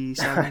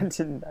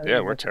 77.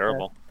 We're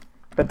terrible.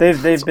 But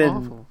they've been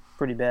awful.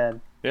 Pretty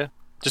bad. Yeah.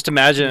 Just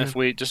imagine if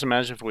we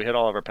hit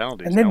all of our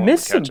penalties. And they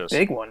missed some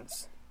big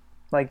ones.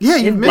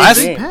 You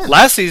missed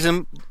last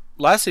season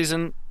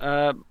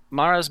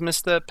Mahrez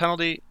missed the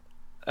penalty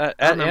at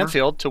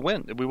Anfield to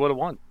win. We would have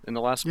won in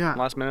the last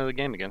minute of the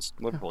game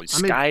against Liverpool. He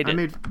skied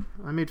it.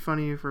 I made fun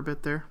of you for a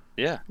bit there.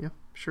 Yeah. Yeah,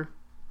 sure.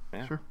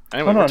 Yeah. Sure.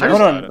 Anyway,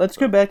 hold on. Let's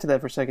go back to that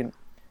for a second.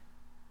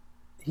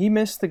 He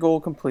missed the goal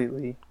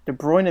completely. De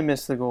Bruyne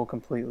missed the goal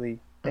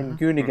completely. And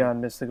Gundogan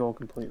missed the goal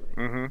completely.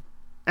 Mm-hmm.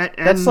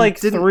 That's like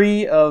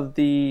three of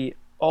the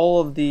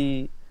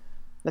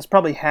that's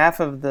probably half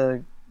of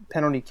the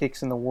penalty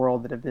kicks in the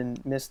world that have been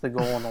missed the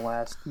goal in the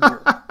last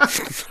year.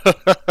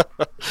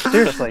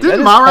 Seriously, that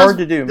is hard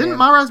to do, man. Didn't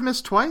Mahrez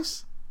miss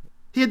twice?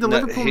 He had the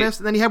Liverpool miss,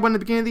 and then he had one at the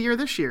beginning of the year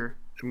this year.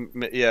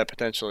 Yeah,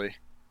 potentially.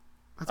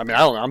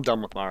 I'm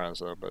done with Mahrez,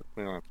 though, but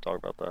we don't have to talk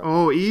about that.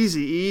 Oh,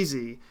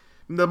 easy.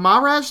 The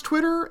Mahrez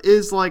Twitter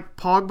is like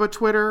Pogba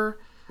Twitter.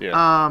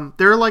 Yeah.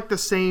 They're like the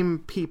same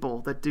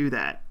people that do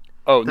that.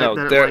 Oh, no,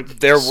 they're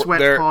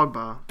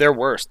Pogba. They're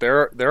worse.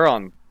 They're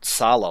on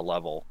Salah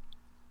level.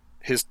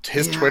 His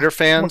Twitter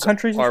fans what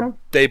countries from?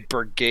 They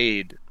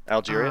brigade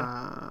Algeria.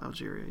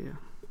 Algeria, yeah.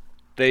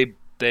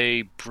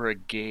 They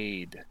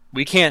brigade.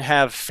 We can't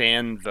have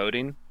fan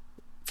voting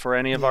for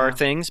any of our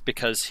things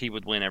because he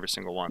would win every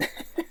single one.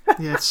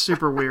 Yeah, it's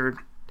super weird.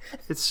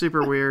 It's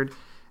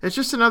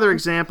just another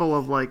example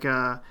of like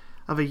of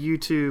a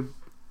YouTube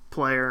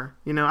player.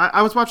 You know,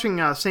 I was watching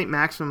St.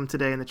 Maximum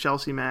today in the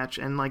Chelsea match,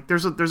 and like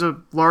there's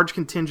a large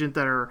contingent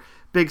that are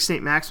big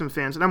St. Maximum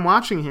fans, and I'm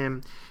watching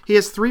him. He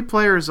has 3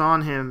 players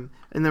on him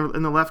in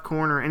the left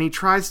corner, and he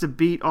tries to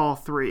beat all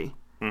 3,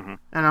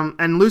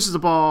 and loses the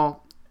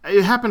ball.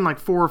 It happened like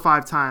 4 or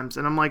 5 times,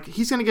 and I'm like,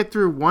 he's gonna get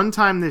through one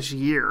time this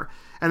year.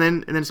 And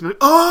then it's gonna be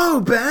like, oh,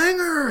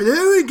 banger!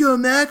 There we go,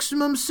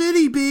 Maximum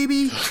City,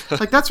 baby.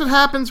 Like that's what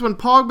happens when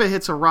Pogba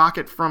hits a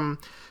rocket from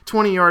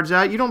 20 yards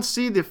out. You don't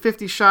see the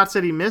 50 shots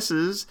that he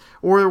misses,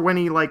 or when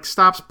he like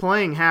stops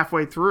playing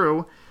halfway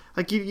through.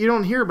 Like you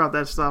don't hear about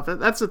that stuff.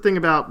 That's the thing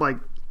about like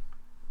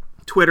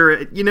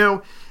Twitter. You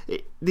know,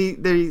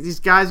 these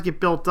guys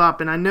get built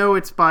up, and I know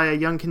it's by a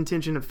young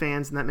contingent of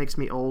fans, and that makes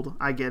me old.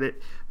 I get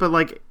it, but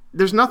like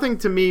there's nothing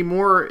to me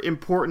more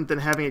important than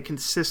having a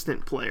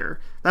consistent player.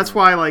 That's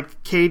why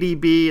like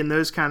KDB and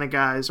those kind of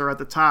guys are at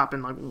the top.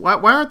 And like,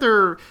 why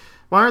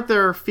aren't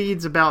there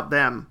feeds about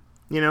them?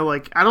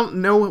 Like I don't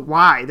know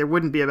why there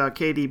wouldn't be about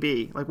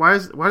KDB. Like why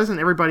doesn't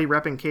everybody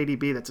repping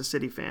KDB that's a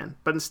City fan?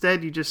 But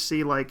instead you just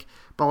see like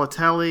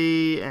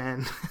Balotelli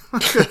and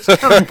those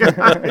kind of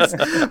guys.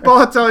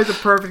 Balotelli's a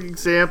perfect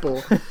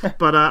example.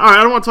 But all right,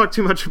 I don't want to talk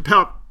too much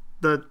about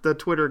the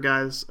Twitter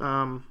guys.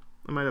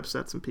 I might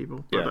upset some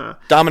people. But,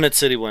 dominant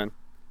City win.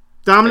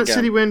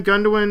 City win,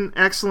 Gundogan,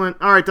 excellent.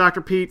 All right, Dr.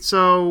 Pete.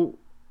 So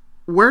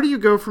where do you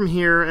go from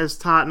here as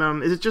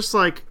Tottenham? Is it just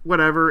like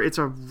whatever? It's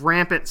a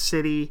rampant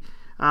City.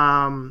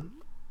 And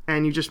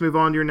you just move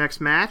on to your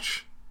next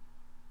match?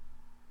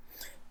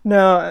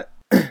 No,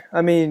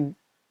 I mean,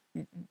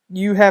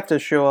 you have to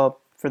show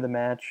up for the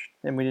match,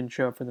 and we didn't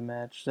show up for the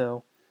match.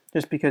 So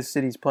just because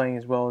City's playing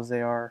as well as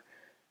they are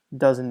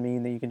doesn't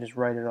mean that you can just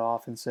write it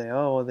off and say,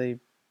 oh, well, they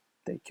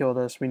killed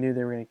us. We knew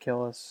they were going to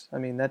kill us. I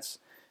mean, that's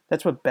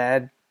what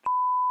bad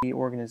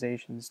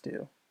organizations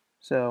do.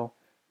 So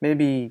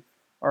maybe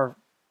our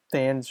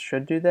fans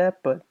should do that,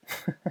 but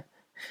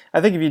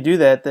I think if you do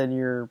that, then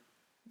your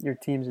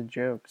team's a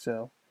joke.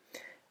 So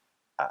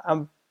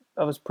I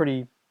was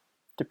pretty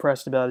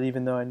depressed about it,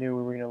 even though I knew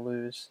we were going to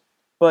lose.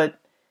 But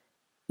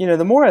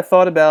the more I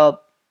thought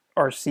about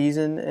our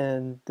season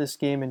and this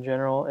game in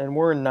general, and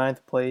we're in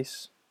 9th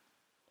place,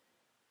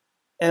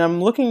 and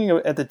I'm looking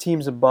at the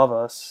teams above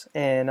us,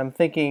 and I'm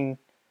thinking,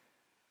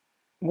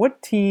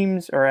 what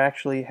teams are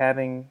actually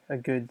having a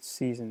good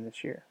season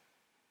this year?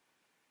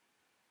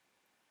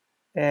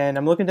 And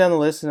I'm looking down the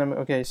list, and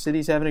okay,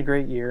 City's having a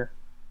great year.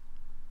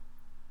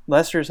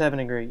 Leicester's having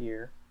a great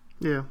year.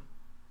 Yeah.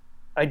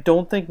 I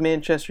don't think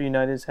Manchester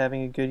United is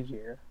having a good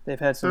year. They've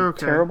had some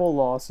terrible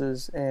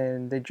losses,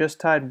 and they just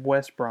tied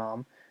West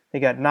Brom. They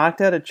got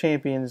knocked out of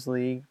Champions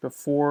League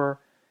before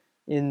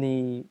in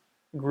the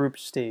group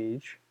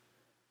stage,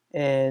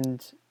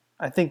 and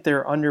I think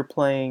they're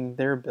underplaying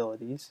their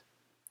abilities.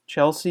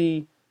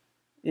 Chelsea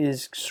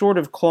is sort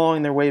of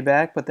clawing their way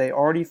back, but they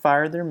already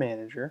fired their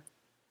manager.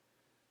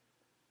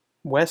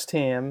 West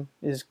Ham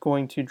is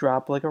going to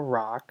drop like a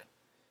rock.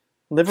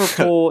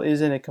 Liverpool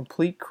is in a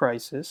complete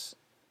crisis.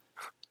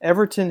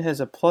 Everton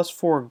has a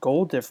 +4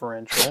 goal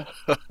differential.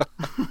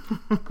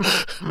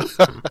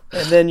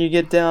 And then you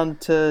get down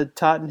to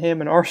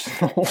Tottenham and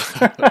Arsenal.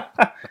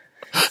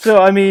 So,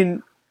 I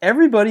mean,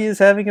 everybody is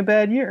having a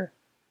bad year.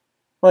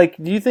 Like,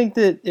 do you think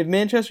that if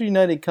Manchester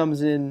United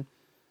comes in,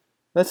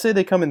 let's say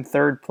they come in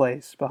 3rd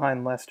place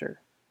behind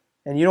Leicester,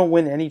 and you don't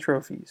win any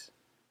trophies,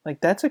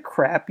 like, that's a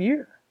crap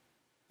year.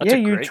 That's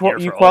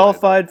you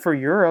qualified for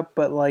Europe,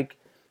 but, like,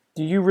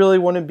 do you really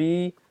want to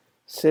be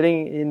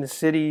sitting in the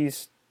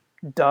City's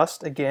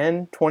dust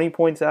again, 20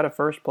 points out of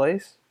 1st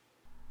place?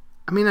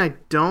 I mean, I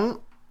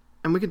don't.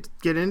 And we could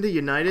get into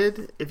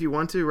United if you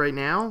want to right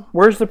now.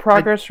 Where's the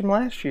progress from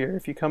last year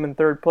if you come in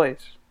 3rd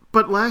place?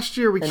 But last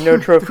year we came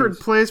in 3rd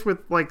place with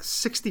like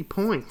 60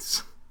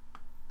 points.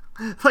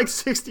 Like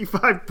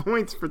 65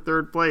 points for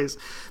 3rd place.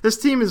 This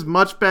team is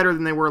much better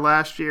than they were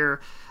last year.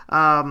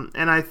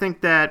 And I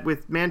think that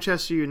with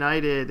Manchester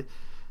United,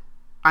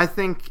 I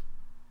think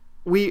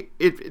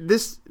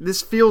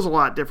this feels a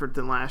lot different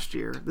than last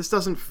year. This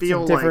doesn't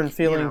feel it's a different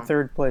feeling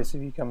 3rd place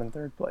if you come in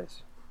 3rd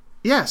place.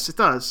 Yes, it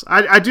does.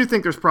 I do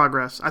think there's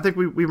progress. I think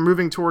we're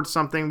moving towards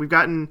something. We've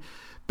gotten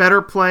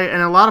better play,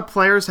 and a lot of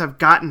players have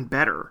gotten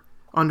better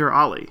under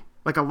Ollie.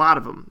 Like a lot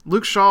of them.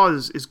 Luke Shaw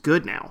is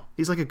good now.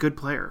 He's like a good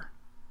player.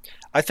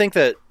 I think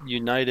that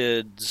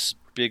United's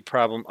big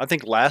problem, I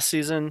think last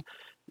season,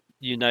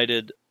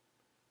 United,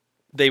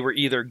 they were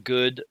either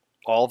good,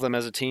 all of them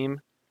as a team,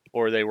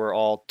 or they were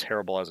all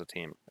terrible as a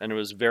team. And it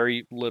was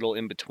very little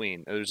in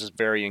between. It was just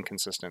very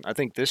inconsistent. I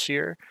think this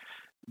year,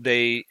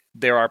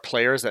 there are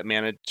players that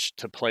manage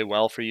to play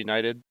well for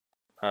United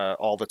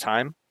all the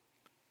time.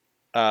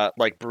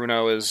 Like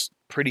Bruno is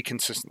pretty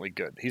consistently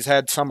good. He's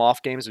had some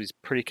off games, but he's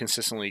pretty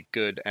consistently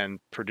good and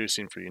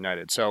producing for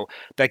United. So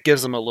that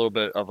gives them a little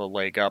bit of a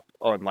leg up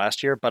on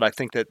last year. But I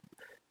think that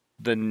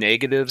the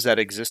negatives that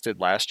existed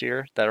last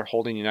year that are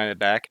holding United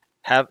back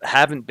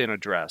haven't been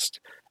addressed,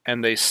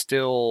 and they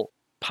still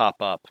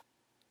pop up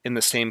in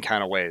the same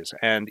kind of ways.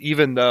 And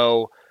even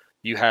though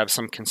you have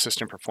some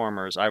consistent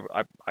performers,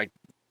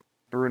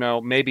 Bruno,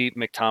 maybe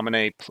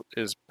McTominay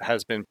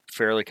has been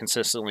fairly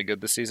consistently good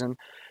this season,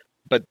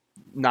 but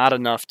not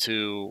enough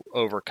to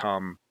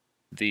overcome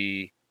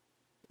the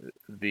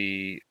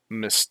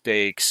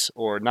mistakes,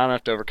 or not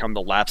enough to overcome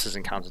the lapses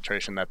in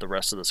concentration that the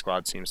rest of the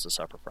squad seems to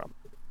suffer from.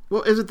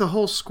 Well, is it the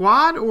whole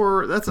squad,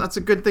 or that's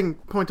a good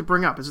point to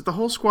bring up? Is it the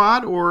whole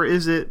squad, or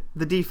is it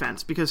the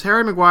defense? Because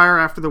Harry Maguire,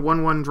 after the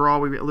 1-1 draw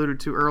we alluded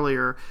to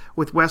earlier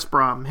with West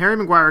Brom, Harry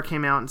Maguire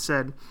came out and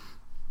said,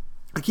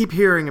 I keep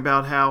hearing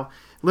about how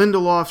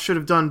Lindelof should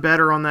have done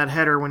better on that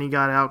header when he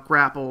got out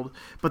grappled,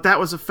 but that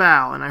was a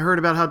foul. And I heard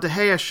about how De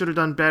Gea should have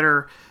done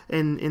better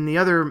in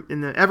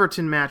the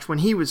Everton match when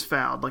he was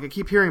fouled. Like, I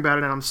keep hearing about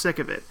it and I'm sick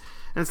of it.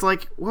 And it's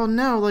like, well,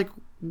 no, like,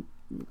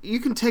 you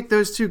can take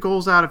those 2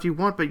 goals out if you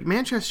want, but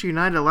Manchester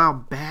United allow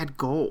bad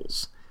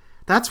goals.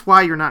 That's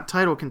why you're not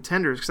title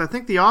contenders, because I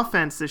think the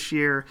offense this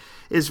year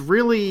is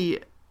really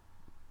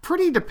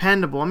pretty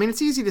dependable. I mean,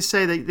 it's easy to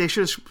say that they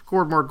should have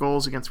scored more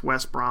goals against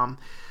West Brom,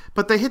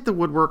 but they hit the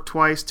woodwork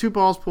twice, 2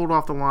 balls pulled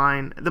off the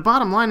line. The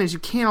bottom line is you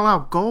can't allow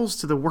goals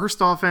to the worst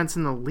offense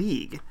in the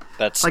league.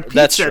 Pete said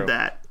true.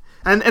 that.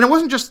 And it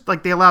wasn't just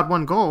like they allowed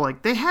 1 goal.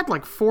 Like, they had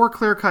like 4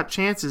 clear-cut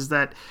chances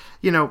that,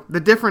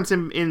 the difference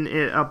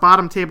in a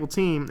bottom-table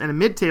team and a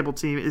mid-table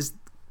team is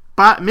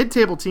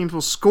mid-table teams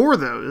will score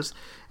those,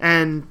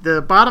 and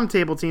the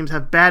bottom-table teams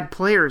have bad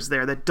players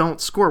there that don't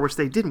score, which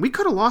they didn't. We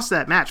could have lost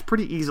that match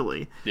pretty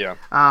easily. Yeah.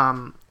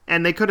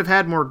 And they could have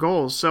had more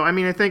goals. So, I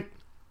mean, I think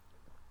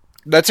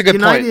that's a good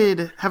United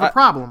point. have a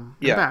problem.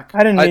 Yeah. Back. I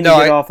didn't mean to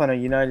get off on a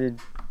United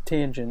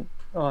tangent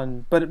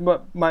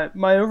but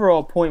my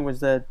overall point was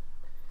that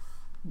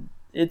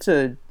it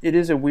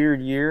is a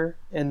weird year,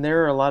 and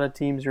there are a lot of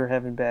teams who are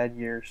having bad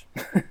years,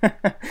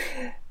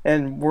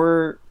 and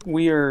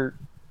we are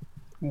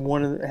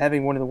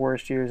having one of the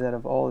worst years out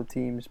of all the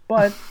teams.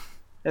 But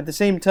at the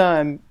same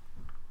time,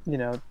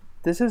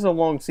 this is a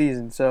long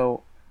season,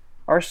 so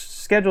our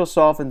schedule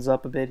softens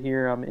up a bit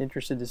here. I'm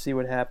interested to see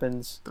what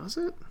happens. Does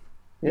it?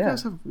 Yeah. You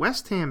guys have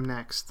West Ham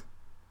next.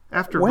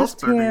 After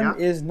West Ham yeah.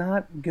 is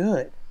not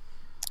good.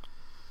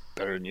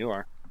 Better than you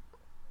are.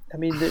 I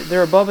mean,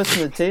 they're above us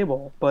in the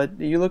table, but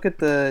you look at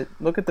the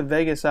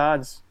Vegas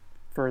odds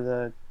for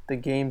the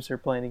games they're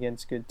playing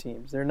against good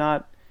teams. They're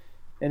not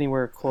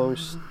anywhere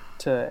close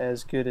to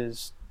as good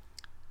as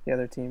the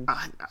other teams.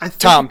 I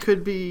think it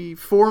could be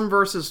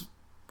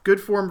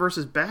good form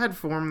versus bad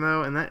form,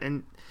 though,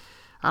 and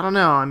I don't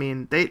know. I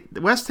mean,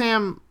 West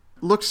Ham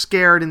looked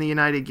scared in the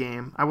United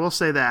game. I will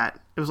say that.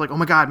 It was like, oh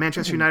my God,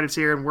 Manchester United's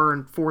here and we're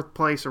in 4th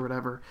place or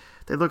whatever.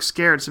 They look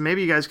scared, so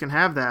maybe you guys can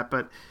have that,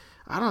 but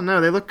I don't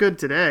know. They look good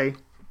today.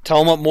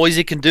 Tell him what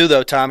Moisey can do,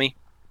 though, Tommy.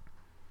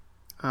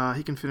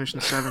 He can finish in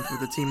 7th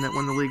with a team that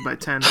won the league by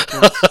 10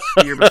 points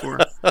the year before.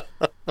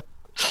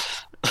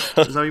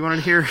 Is that what you wanted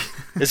to hear?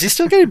 Is he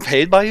still getting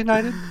paid by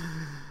United?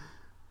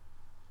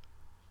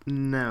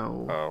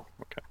 No. Oh,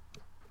 okay.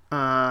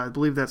 I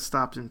believe that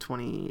stopped in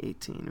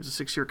 2018. It was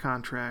a 6-year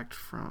contract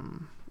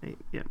from 8.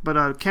 Yeah,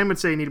 but Ken would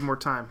say he needed more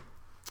time.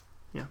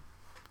 Yeah,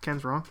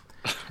 Ken's wrong.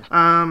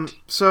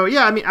 So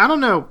yeah, I mean, I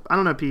don't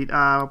know, Pete.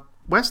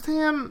 West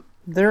Ham.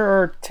 There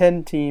are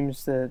 10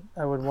 teams that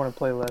I would want to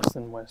play less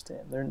than West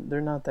Ham.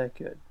 They're not that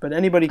good, but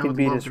anybody can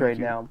beat us right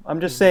now. I'm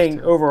just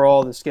saying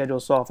overall the schedule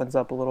softens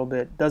up a little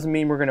bit. Doesn't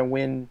mean we're going to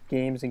win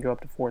games and go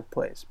up to 4th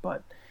place,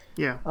 but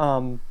yeah,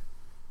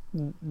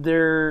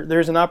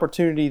 there's an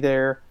opportunity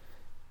there,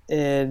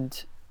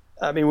 and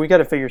I mean we got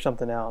to figure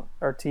something out.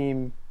 Our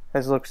team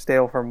has looked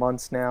stale for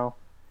months now,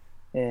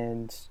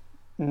 and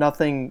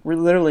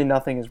literally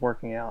nothing is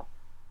working out.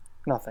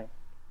 Nothing.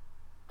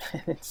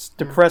 It's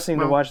depressing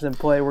to watch them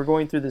play. We're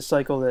going through the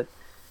cycle that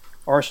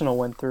Arsenal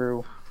went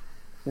through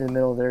in the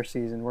middle of their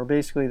season. We're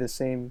basically the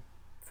same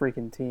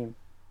freaking team.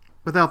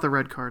 Without the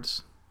red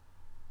cards.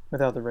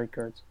 Without the red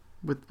cards.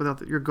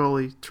 Without your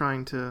goalie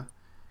trying to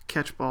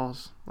catch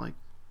balls like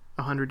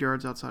 100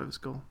 yards outside of his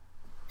goal.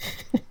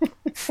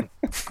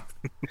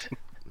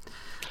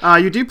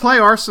 You do play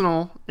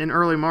Arsenal in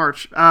early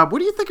March. What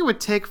do you think it would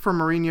take for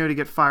Mourinho to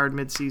get fired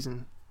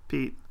mid-season,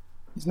 Pete?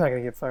 He's not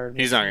going to get fired.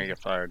 He's not going to get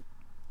fired.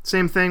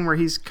 Same thing where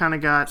he's kind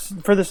of got...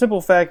 For the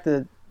simple fact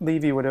that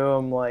Levy would owe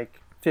him like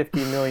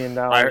 $50 million,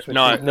 which he's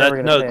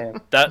never going to pay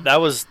him.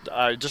 That was...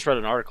 I just read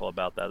an article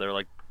about that.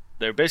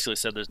 They basically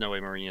said there's no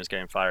way Mourinho's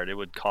getting fired. It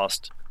would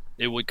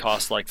literally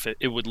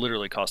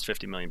cost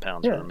 £50 million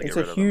for them to get rid of him. It's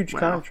a huge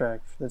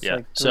contract. That's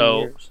like 3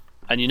 years.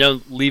 And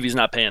Levy's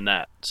not paying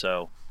that,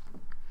 so...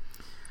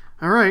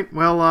 All right,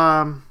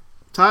 well,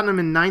 Tottenham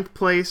in 9th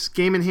place,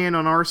 game in hand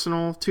on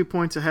Arsenal, 2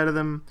 points ahead of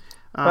them.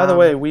 By the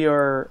way, we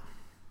are...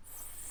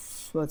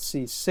 Let's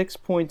see, 6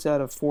 points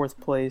out of 4th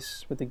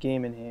place with the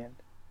game in hand.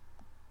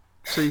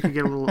 So you could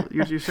get a little.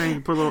 You're saying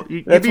you put a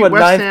little. That's what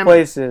West 9th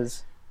place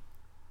is.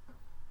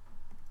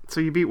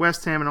 So you beat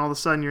West Ham, and all of a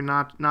sudden you're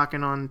not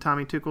knocking on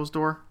Tommy Tuchel's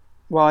door.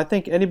 Well, I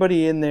think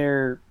anybody in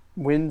there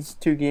wins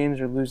 2 games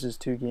or loses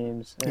 2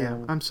 games. Yeah,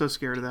 I'm so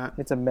scared of that.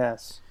 It's a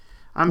mess.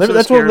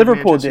 That's what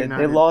Liverpool did.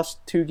 United. They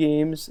lost 2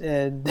 games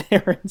and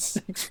they're in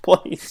 6th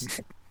place.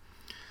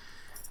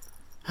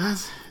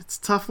 It's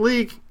a tough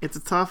league. It's a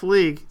tough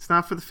league. It's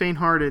not for the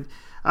faint-hearted.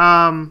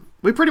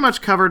 We pretty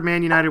much covered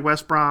Man United,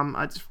 West Brom.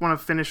 I just want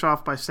to finish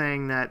off by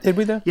saying that did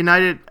we though?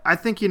 I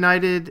think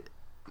United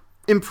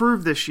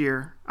improved this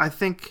year. I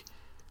think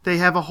they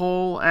have a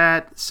hole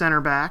at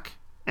center back,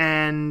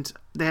 and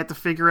they have to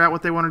figure out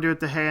what they want to do with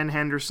De Gea and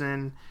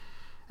Henderson.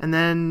 And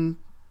then,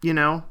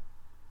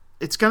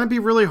 it's going to be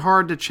really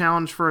hard to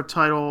challenge for a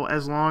title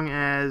as long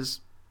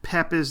as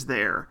Pep is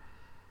there.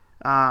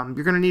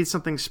 You're going to need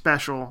something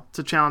special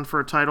to challenge for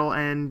a title,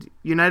 and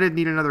United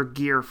need another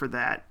gear for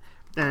that.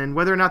 And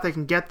whether or not they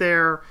can get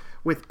there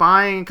with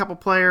buying a couple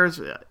players,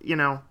 if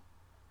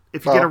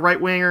you get a right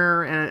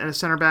winger and a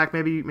center back,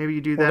 maybe you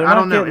do that. I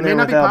don't know. It may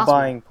not be possible.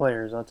 Buying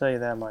players, I'll tell you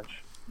that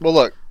much. Well,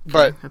 look,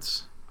 but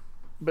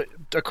But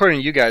according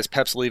to you guys,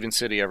 Pep's leaving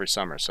City every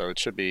summer, so it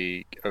should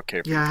be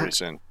okay for you pretty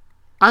soon.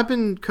 I've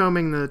been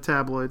combing the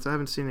tabloids. I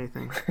haven't seen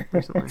anything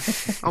recently.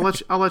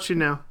 I'll let you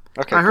know.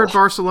 Okay, I heard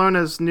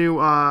Barcelona's new.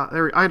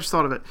 I just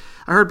thought of it.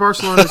 I heard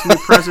Barcelona's new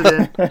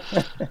president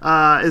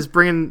is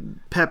bringing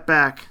Pep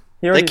back.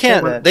 They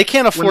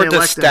can't afford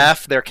to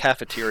staff their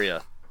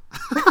cafeteria.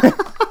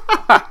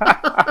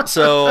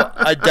 So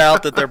I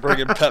doubt that they're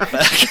bringing Pep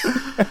back.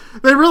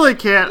 They really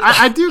can't.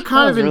 I do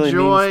kind of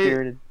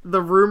enjoy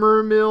the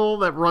rumor mill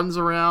that runs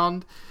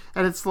around,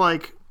 and it's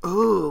like,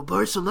 oh,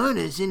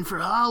 Barcelona's in for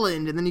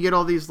Haaland, and then you get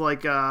all these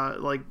like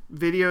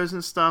videos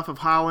and stuff of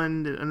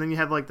Haaland, and then you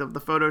have like the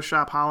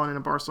Photoshop Haaland in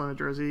a Barcelona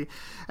jersey,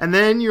 and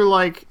then you're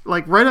like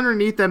right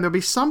underneath them there'll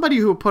be somebody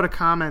who will put a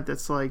comment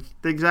that's like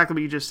exactly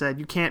what you just said.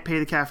 You can't pay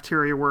the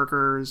cafeteria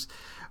workers,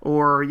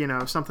 or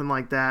something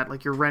like that.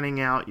 Like you're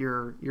renting out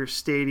your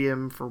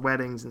stadium for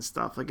weddings and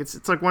stuff. Like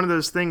it's like one of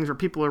those things where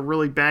people are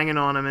really banging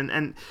on them,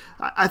 and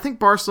I think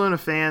Barcelona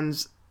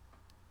fans,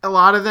 a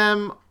lot of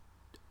them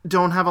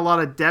don't have a lot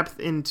of depth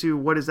into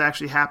what is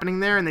actually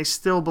happening there, and they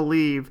still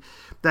believe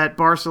that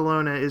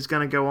Barcelona is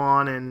going to go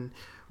on and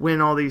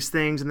win all these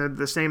things, and they're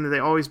the same that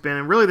they've always been.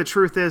 And really the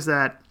truth is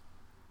that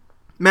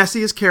Messi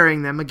is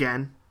carrying them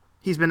again.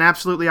 He's been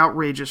absolutely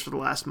outrageous for the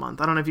last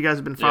month. I don't know if you guys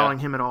have been following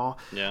him at all.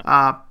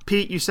 Yeah.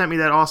 Pete, you sent me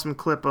that awesome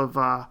clip of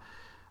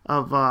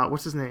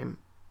what's his name?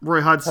 Roy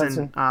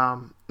Hudson.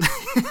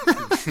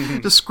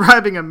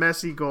 Describing a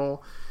Messi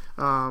goal.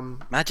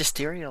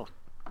 Magisterial.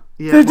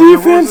 Yeah, the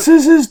defense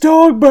is his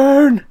dog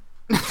bone.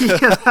 Yeah,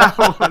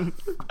 that one.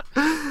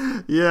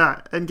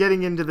 Yeah, and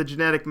getting into the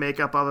genetic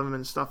makeup of him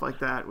and stuff like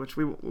that, which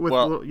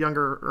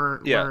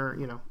younger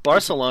learner,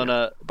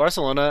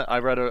 Barcelona. I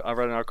read an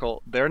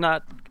article. They're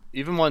not,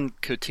 even when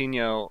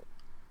Coutinho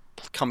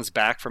comes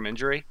back from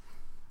injury,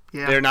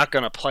 they're not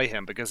going to play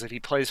him, because if he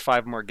plays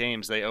 5 more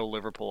games, they owe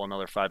Liverpool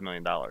another $5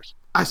 million.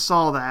 I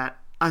saw that,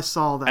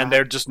 and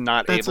they're just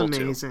not able to. That's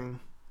amazing.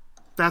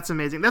 That's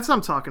amazing. That's what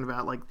I'm talking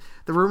about. Like,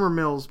 the rumor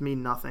mills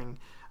mean nothing.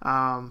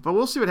 But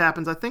we'll see what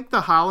happens. I think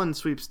the Haaland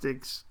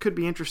sweepstakes could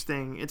be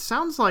interesting. It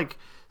sounds like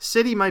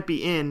City might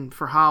be in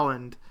for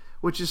Haaland,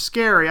 which is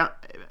scary.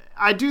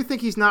 I do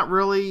think he's not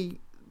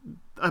really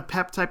a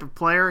Pep type of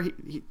player.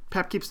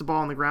 Pep keeps the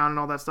ball on the ground and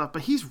all that stuff,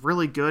 but he's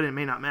really good, and it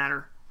may not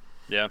matter.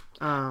 Yeah.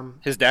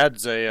 His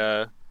dad's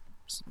a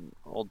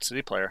old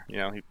City player.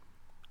 He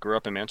grew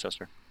up in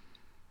Manchester.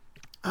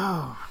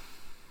 Oh.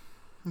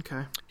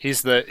 Okay.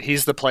 He's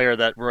the player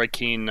that Roy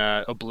Keane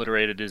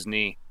obliterated his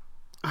knee.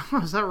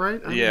 Oh, is that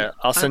right?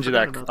 I'll send you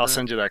that. I'll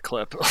send you that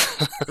clip.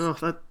 Oh,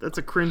 that's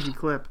a cringy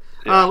clip.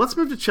 Yeah. Let's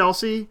move to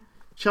Chelsea.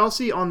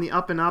 Chelsea on the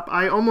up and up.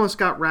 I almost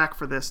got Rack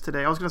for this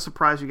today. I was going to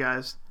surprise you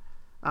guys.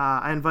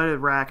 I invited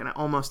Rack, and I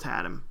almost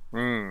had him.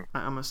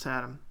 I almost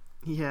had him.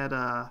 He had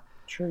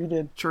sure you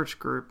did. Church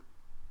group.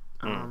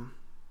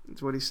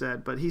 That's what he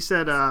said. But he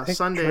said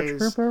Sundays.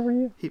 Church group over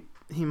you?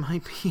 He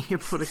might be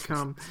able to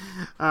come.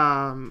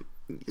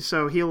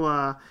 So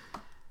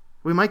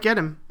we might get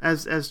him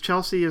as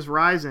Chelsea is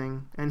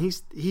rising, and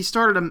he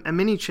started a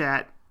mini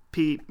chat,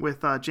 Pete,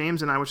 with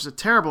James and I, which is a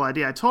terrible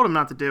idea. I told him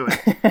not to do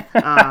it.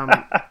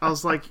 I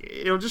was like,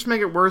 it'll just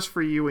make it worse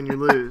for you when you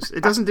lose.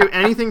 It doesn't do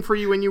anything for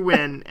you when you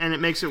win, and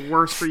it makes it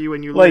worse for you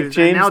when you lose.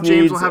 James and now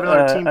James will have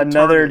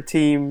another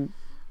team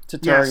to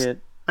target. Yes,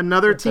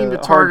 another team to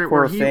target.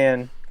 Hardcore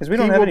fan, because we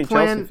don't have any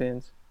Chelsea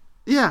fans.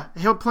 Yeah,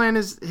 he'll plan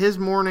his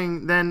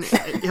morning. Then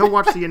he'll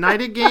watch the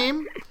United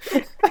game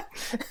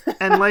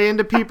and lay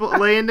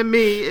into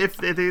me if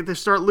they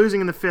start losing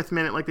in the 5th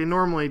minute like they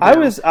normally do.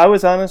 I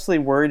was honestly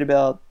worried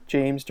about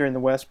James during the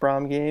West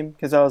Brom game,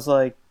 because I was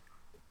like,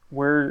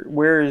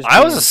 where is James?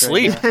 I was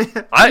asleep.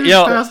 Right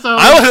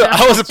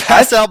I was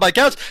passed out on my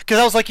couch, because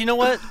I was like, you know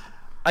what?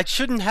 I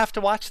shouldn't have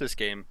to watch this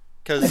game,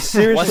 because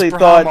West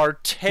Brom are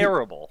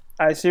terrible.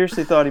 I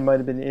seriously thought he might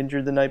have been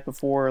injured the night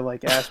before,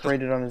 like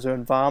aspirated on his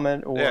own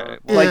vomit, or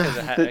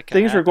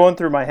things were going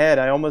through my head.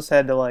 I almost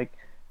had to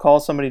call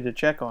somebody to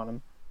check on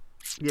him.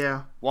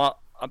 Yeah. Well,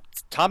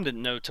 Tom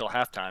didn't know till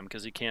halftime,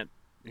 because he can't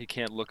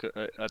look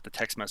at the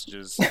text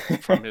messages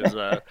from his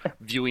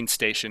viewing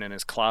station in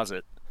his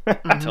closet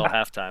until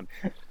halftime.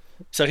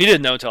 So he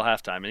didn't know until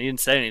halftime, and he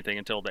didn't say anything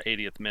until the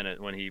 80th minute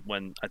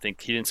when I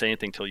think he didn't say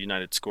anything until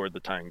United scored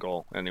the tying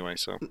goal. Anyway,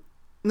 so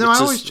no, I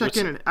always check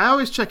in at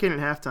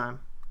halftime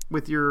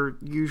with your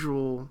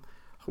usual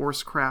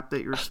horse crap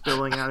that you're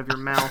spilling out of your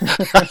mouth.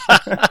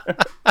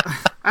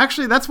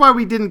 Actually, that's why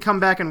we didn't come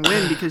back and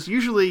win, because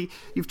usually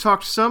you've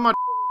talked so much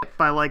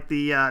by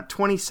the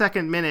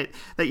 22nd minute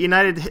that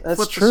United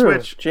flipped the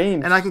switch,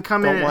 James, and I can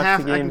come in at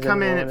half. I can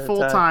come in at full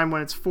time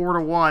when it's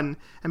 4-1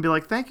 and be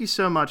like, "Thank you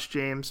so much,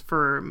 James,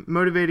 for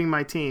motivating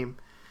my team."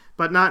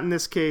 But not in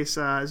this case,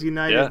 as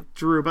United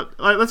drew. But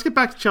let's get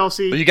back to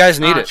Chelsea. But you guys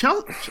need it.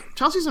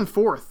 Chelsea's in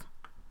 4th.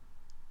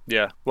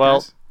 Yeah.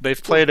 Well,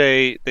 they've played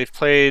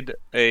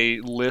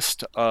a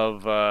list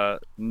of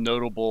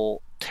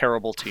notable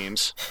terrible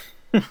teams.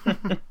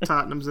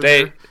 Tottenham's in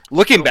there.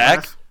 Looking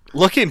back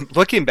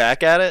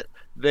at it,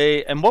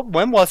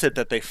 when was it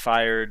that they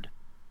fired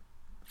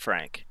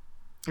Frank?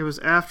 It was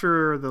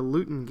after the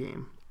Luton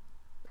game.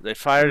 They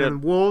fired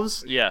and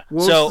Wolves. Yeah.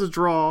 Wolves so, is a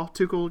draw.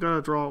 Tuchel got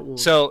a draw at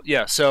Wolves.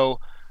 So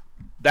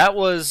that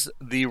was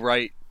the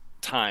right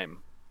time.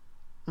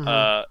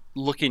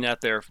 Looking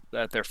at their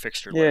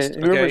fixture list.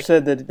 Yeah, whoever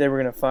said that they were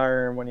going to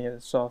fire him when he had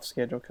a soft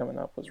schedule coming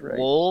up was right.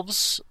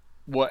 Wolves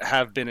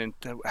had been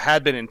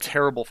in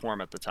terrible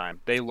form at the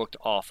time. They looked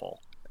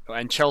awful,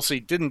 and Chelsea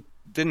didn't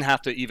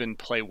have to even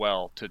play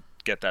well to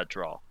get that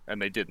draw,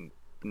 and they didn't.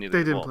 Neither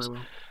they didn't Wolves. play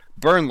well.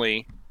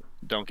 Burnley,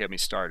 don't get me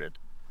started.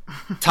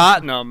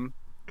 Tottenham,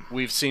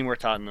 we've seen where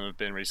Tottenham have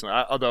been recently.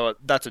 Although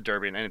that's a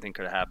derby and anything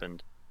could have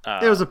happened.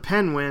 It was a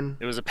pen win.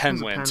 It was a pen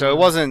win, so it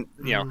wasn't.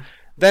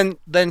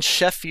 Then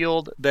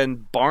Sheffield,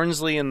 then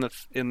Barnsley in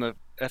the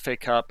FA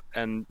Cup,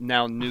 and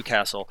now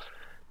Newcastle.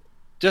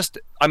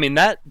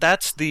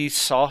 That's the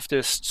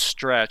softest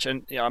stretch,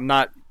 and I'm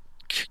not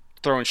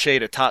throwing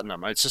shade at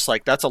Tottenham. It's just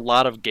like that's a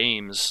lot of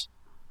games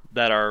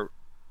that are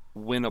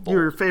winnable.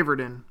 You're favored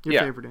in.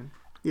 Favored in.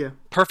 Yeah.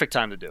 Perfect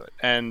time to do it,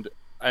 and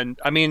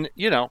I mean,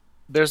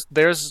 there's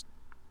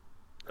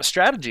a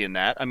strategy in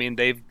that. I mean,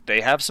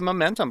 they have some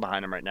momentum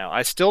behind them right now.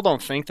 I still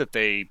don't think that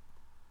they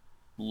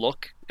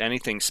look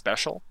anything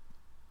special.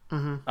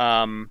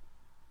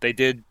 They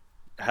did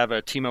have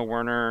a Timo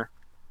Werner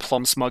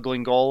plum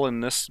smuggling goal in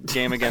this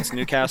game against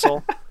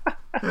Newcastle.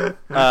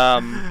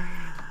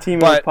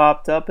 Timo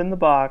popped up in the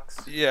box.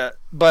 Yeah,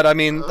 but I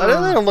mean, they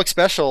don't look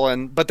special,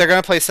 but they're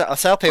going to play a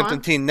Southampton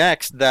team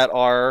next that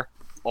are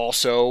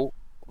also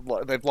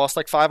they've lost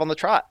like 5 on the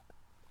trot.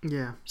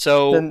 Yeah.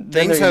 So then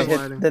they're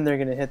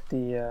going to hit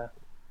the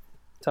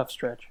tough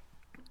stretch.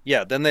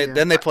 Yeah, then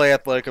they play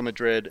Atletico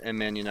Madrid and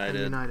Man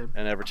United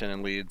and Everton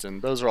and Leeds,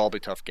 and those will all be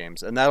tough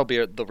games, and that'll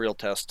be the real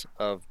test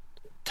of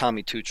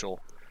Tommy Tuchel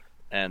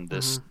and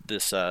his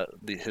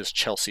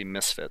Chelsea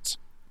misfits.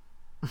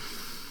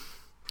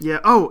 Yeah.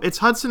 Oh, it's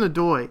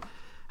Hudson-Odoi.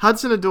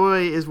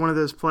 Hudson-Odoi is one of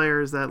those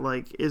players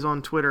that is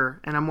on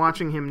Twitter, and I'm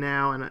watching him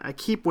now, and I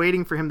keep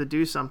waiting for him to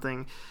do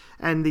something.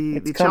 And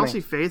the Chelsea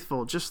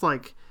faithful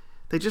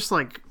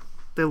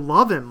they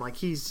love him like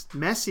he's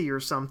Messi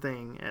or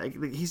something.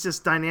 He's this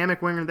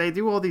dynamic winger. They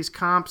do all these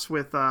comps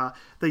with the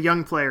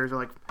young players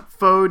like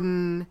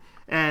Foden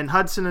and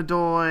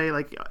Hudson-Odoi.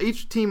 Like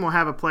each team will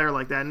have a player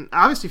like that, and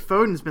obviously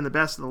Foden's been the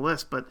best of the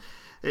list. But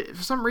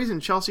for some reason,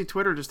 Chelsea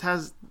Twitter just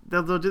has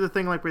they'll do the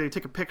thing like where they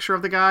take a picture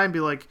of the guy and be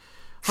like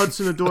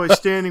Hudson-Odoi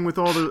standing with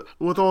all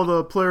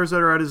the players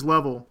that are at his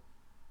level.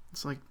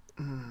 It's like.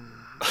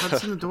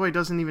 Hudson-Odoi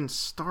doesn't even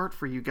start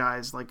for you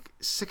guys like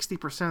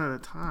 60% of the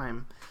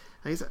time.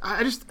 There's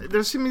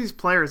so many of these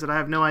players that I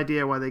have no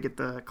idea why they get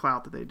the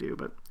clout that they do.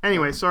 But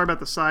anyway, sorry about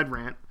the side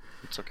rant.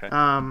 It's okay.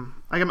 I'm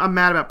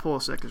mad about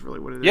Pulisic is really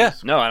what it is. Yeah,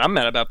 no, and I'm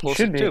mad about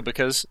Pulisic too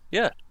because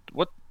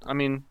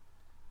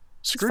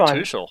screw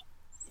Tuchel.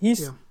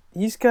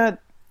 He's got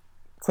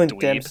Clint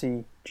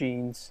Dempsey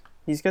genes.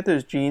 He's got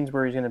those genes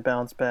where he's going to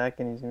bounce back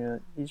and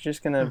he's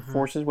just going to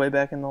force his way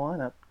back in the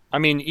lineup. I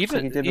mean,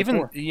 even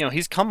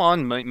he's come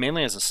on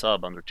mainly as a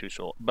sub under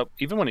Tuchel, but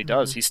even when he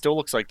does, he still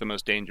looks like the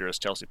most dangerous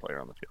Chelsea player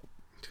on the field.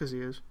 Because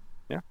he is.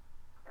 Yeah.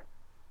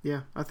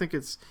 Yeah, I think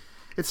it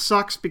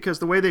sucks because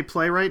the way they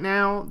play right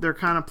now, they're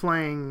kind of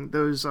playing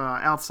those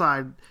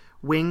outside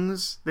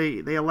wings.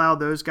 They allow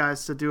those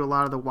guys to do a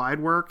lot of the wide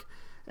work,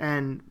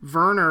 and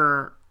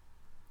Werner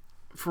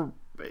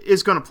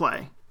is going to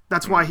play.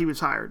 That's why he was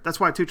hired. That's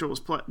why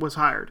Tuchel was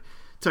hired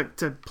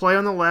to play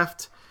on the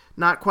left.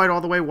 Not quite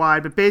all the way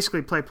wide, but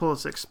basically play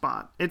Pulisic's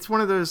spot. It's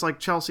one of those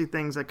Chelsea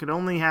things that could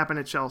only happen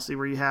at Chelsea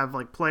where you have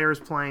players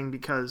playing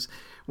because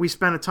we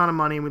spent a ton of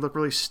money and we look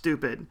really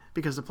stupid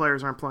because the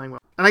players aren't playing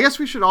well. And I guess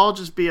we should all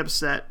just be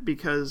upset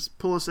because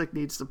Pulisic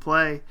needs to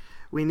play.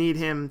 We need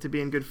him to be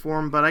in good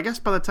form. But I guess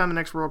by the time the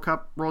next World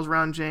Cup rolls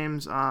around,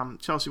 James,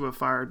 Chelsea would have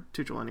fired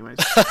Tuchel anyways.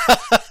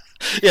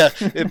 Yeah,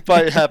 it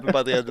might happen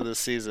by the end of the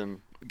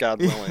season,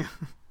 God willing.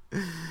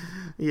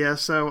 Yeah,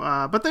 so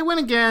but they win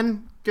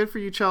again. Good for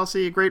you,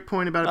 Chelsea. A great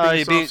point about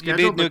it being soft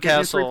schedule. You beat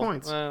Newcastle. 3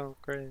 points. Oh,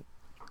 great.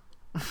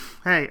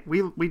 Hey,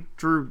 we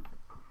drew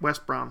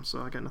West Brom,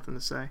 so I got nothing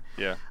to say.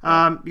 Yeah.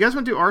 You guys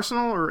want to do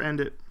Arsenal or end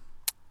it?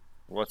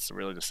 What's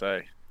really to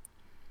say?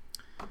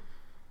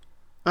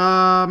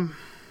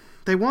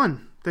 They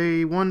won.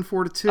 They won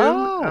 4-2.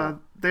 Oh.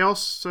 They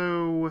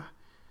also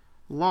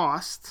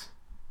lost.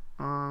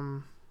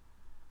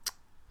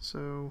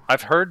 So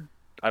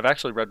I've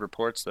actually read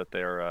reports that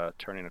they're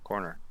turning a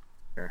corner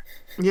here.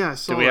 Yeah,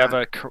 do we have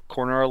a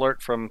corner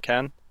alert from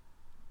Ken?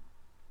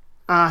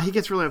 He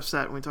gets really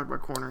upset when we talk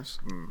about corners.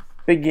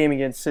 Big game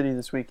against City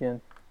this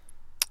weekend.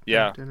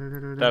 Yeah,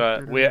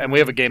 we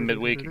have a game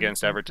midweek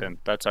against Everton.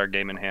 That's our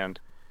game in hand.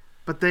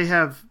 But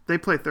they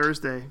play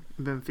Thursday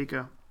in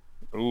Benfica.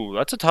 Ooh,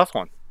 that's a tough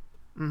one.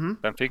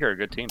 Mm-hmm. Benfica are a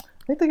good team.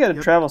 I think they got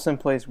to travel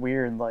someplace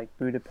weird like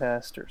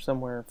Budapest or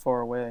somewhere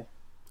far away.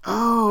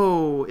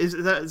 Oh, is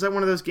that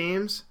one of those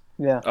games?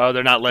 Yeah. Oh,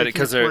 they're not letting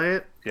because they're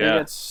it? They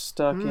got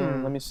stuck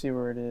in. Let me see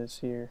where it is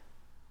here.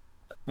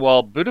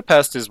 Well,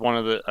 Budapest is one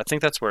of the. I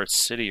think that's where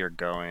City are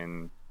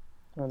going.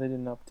 Oh, they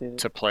didn't update it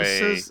to play.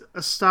 It says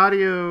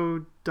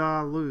Estadio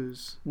da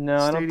Luz. No, I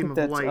don't Stadium think of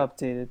that's Light.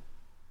 updated.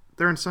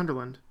 They're in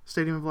Sunderland.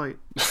 Stadium of Light.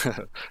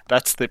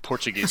 That's the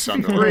Portuguese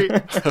Sunderland. Great.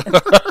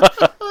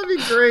 That'd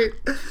be great.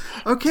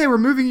 Okay, we're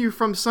moving you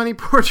from sunny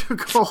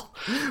Portugal.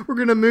 We're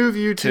going to move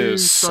you to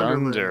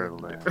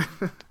Sunderland.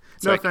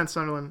 No offense,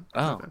 Sunderland.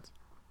 Oh, no offense.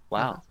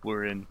 wow.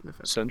 We're in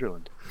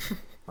Sunderland.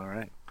 All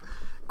right.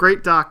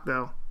 Great doc,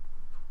 though.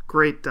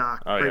 Great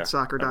doc. Oh, Great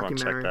soccer Everyone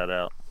documentary. check that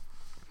out.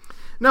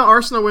 No,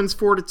 Arsenal wins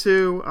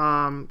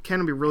 4-2. Ken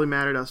will be really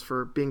mad at us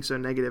for being so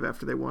negative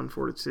after they won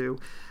 4-2.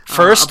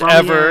 First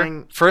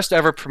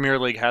ever Premier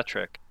League hat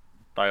trick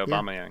by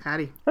Aubameyang. Yeah,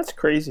 Hattie. That's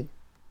crazy.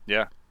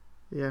 Yeah.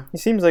 Yeah. He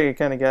seems like a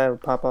kind of guy who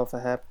would pop off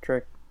a hat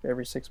trick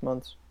every 6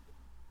 months.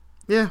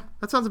 Yeah,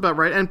 that sounds about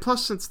right. And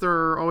plus, since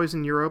they're always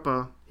in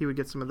Europa, he would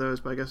get some of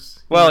those. But I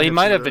guess he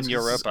might have been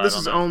Europa. This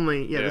is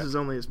only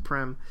his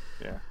prem.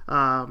 Yeah.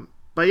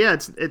 But yeah,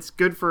 it's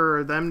good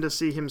for them to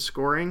see him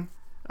scoring.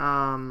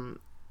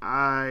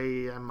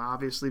 I am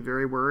obviously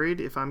very worried,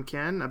 if I'm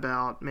Ken,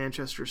 about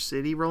Manchester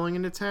City rolling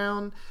into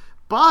town.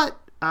 But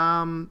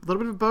a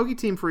little bit of a bogey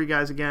team for you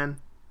guys again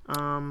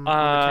on the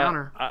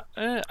counter.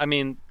 I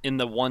mean, in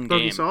the one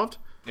bogey game. Solved?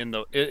 In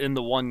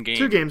the one game.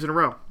 2 games in a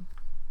row.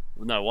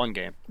 No, 1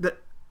 game. The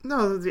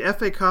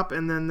FA Cup,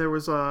 and then there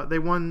was they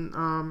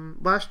won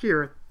last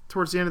year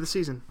towards the end of the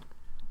season.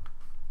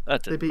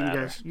 That didn't They beat matter.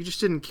 you guys. You just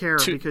didn't care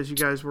because you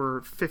guys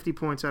were 50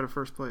 points out of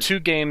first place. 2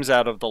 games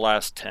out of the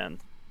last 10.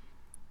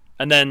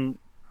 And then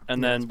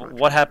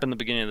what happened at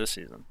the beginning of this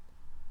season?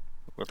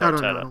 With I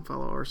don't know. Arteta? I don't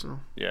follow Arsenal.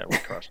 Yeah, we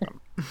crushed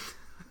them.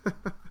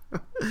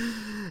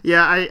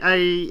 Yeah,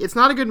 it's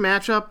not a good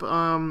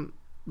matchup,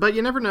 but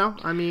you never know.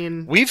 I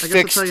mean, I guess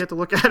that's how you have to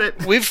look at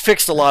it. We've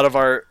fixed a lot of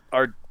our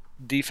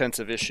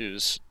defensive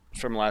issues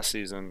from last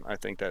season, I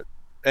think that,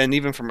 and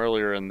even from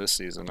earlier in this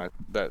season,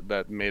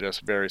 that made us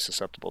very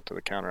susceptible to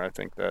the counter. I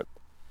think that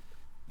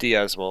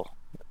Diaz will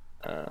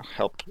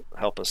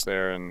help us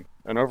there, and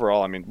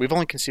overall, I mean, we've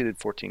only conceded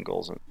 14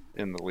 goals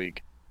in the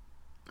league.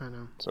 I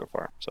know so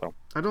far. So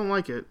I don't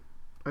like it.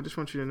 I just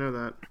want you to know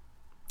that.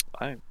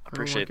 I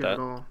appreciate I don't like that. it at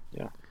all.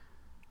 Yeah.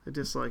 I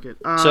dislike it.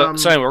 So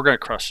anyway, we're going to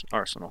crush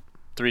Arsenal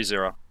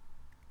 3-0.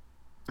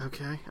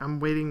 Okay, I'm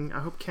waiting. I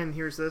hope Ken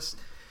hears this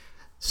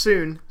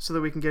soon so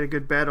that we can get a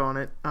good bet on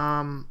it.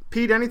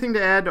 Pete, anything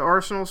to add to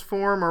Arsenal's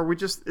form, or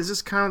is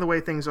this kind of the way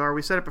things are?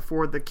 We said it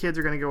before, the kids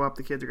are going to go up,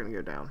 the kids are going to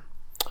go down.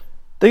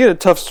 They get a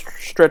tough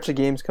stretch of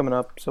games coming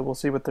up, so we'll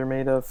see what they're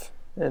made of.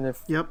 And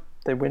if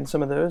they win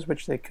some of those,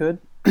 which they could,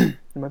 they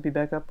might be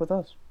back up with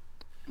us.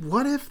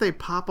 What if they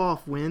pop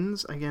off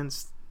wins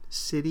against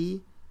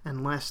City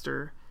and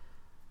Leicester,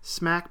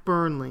 smack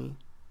Burnley,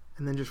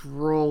 and then just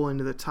roll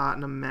into the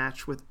Tottenham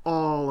match with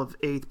all of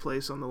 8th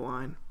place on the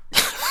line?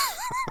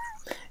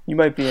 You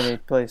might be in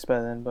 8th place by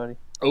then, buddy.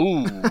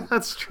 Ooh.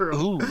 That's true.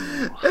 Ooh.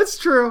 It's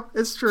true.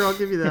 I'll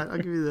give you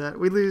that.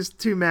 We lose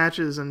 2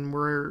 matches and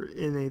we're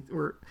in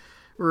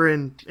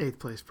 8th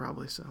place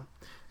probably, so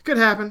could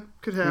happen.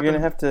 You're going to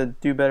have to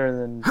do better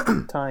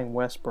than tying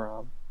West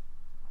Brom.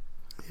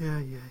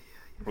 Yeah.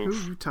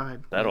 Who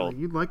tied? That'll...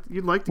 You'd like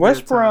to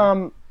West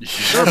Brom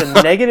has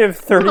a negative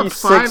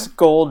 36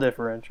 goal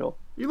differential.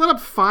 You let up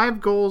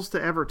 5 goals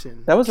to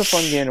Everton. That was a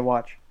fun game to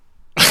watch.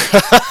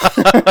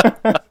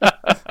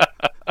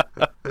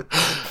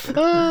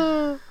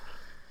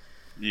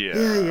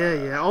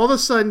 Yeah. All of a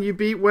sudden, you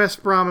beat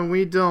West Brom and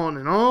we don't,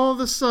 and all of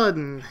a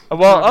sudden,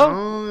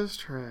 all this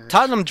trash.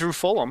 Tottenham drew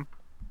Fulham.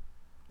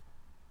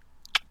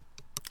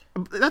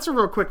 That's a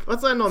real quick.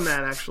 Let's end on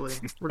that. Actually,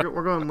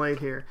 we're going late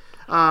here.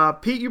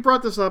 Pete, you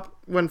brought this up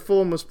when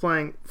Fulham was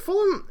playing.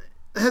 Fulham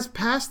has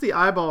passed the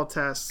eyeball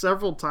test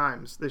several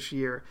times this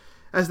year,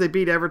 as they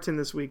beat Everton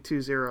this week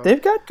 2-0.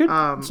 They've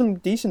got some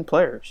decent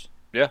players.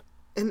 Yeah.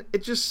 And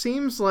it just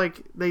seems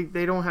like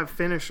they don't have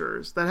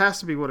finishers. That has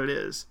to be what it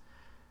is.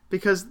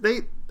 Because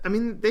they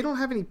don't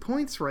have any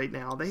points right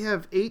now. They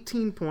have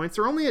 18 points.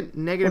 They're only at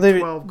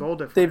negative 12 goal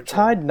difference. They've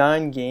tied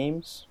 9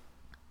 games.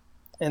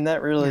 And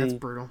that really that's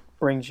brutal.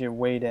 Brings you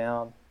way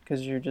down.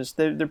 Because you're just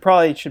there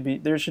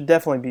should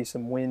definitely be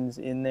some wins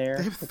in there.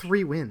 They have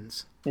 3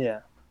 wins.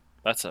 Yeah.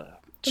 That's a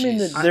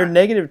their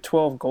negative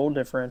 12 goal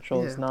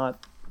differential is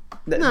not.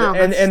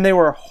 And they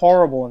were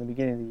horrible in the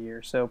beginning of the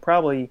year, so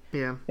probably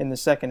in the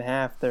second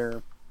half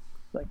they're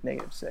like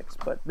negative 6.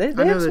 But they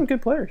have some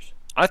good players.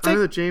 I know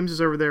that James is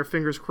over there,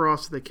 fingers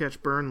crossed, they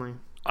catch Burnley.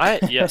 I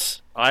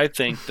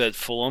think that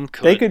Fulham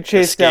could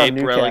chase down escape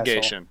Newcastle.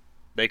 relegation.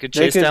 They could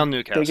chase down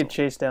Newcastle. They could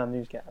chase down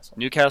Newcastle.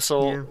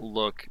 Newcastle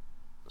look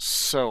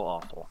so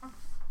awful,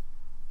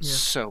 Yeah.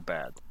 so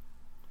bad.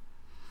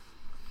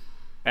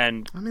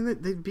 And I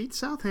mean, they beat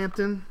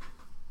Southampton.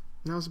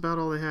 That was about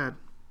all they had.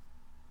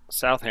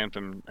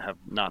 Southampton have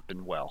not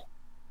been well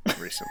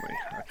recently.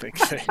 I think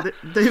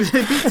they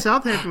beat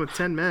Southampton with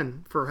 10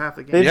 men for half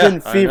the game. They've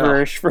been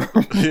feverish for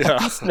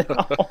months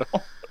now.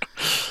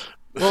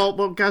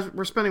 Well, guys,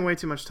 we're spending way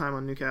too much time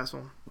on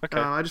Newcastle. Okay.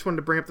 I just wanted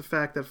to bring up the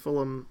fact that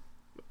Fulham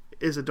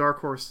is a dark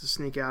horse to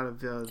sneak out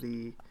of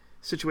the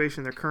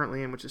situation they're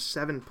currently in, which is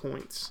 7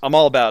 points. I'm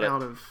all about it.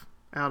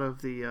 Out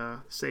of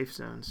the safe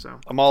zone. So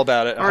I'm all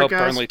about it. I hope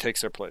guys. Burnley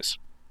takes their place.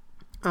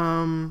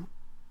 So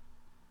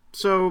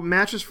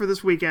matches for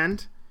this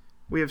weekend.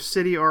 We have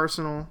City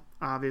Arsenal,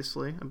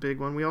 obviously, a big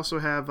one. We also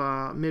have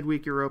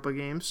midweek Europa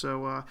games,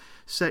 so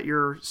set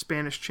your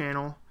Spanish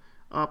channel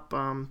up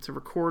to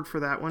record for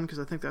that one, because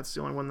I think that's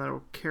the only one that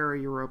will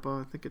carry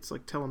Europa. I think it's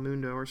like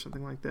Telemundo or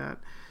something like that.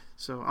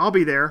 So I'll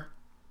be there,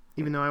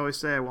 even though I always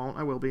say I won't.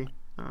 I will be.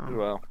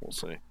 Well, we'll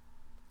see.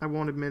 I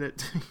won't admit it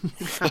to you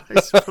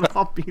guys, but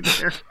I'll be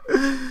there.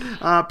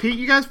 Pete,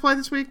 you guys play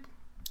this week?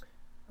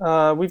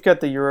 We've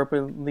got the Europa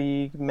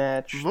League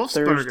match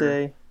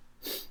Thursday.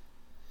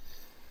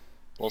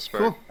 Wolfsburg.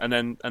 Cool. And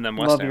then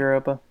West Love Ham.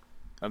 Europa.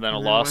 And then a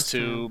And then loss West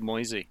to Ham.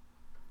 Moisey.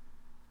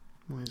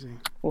 Moisey.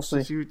 We'll see.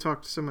 Since you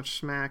talked so much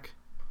smack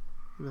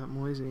about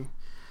Moisey.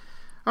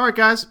 All right,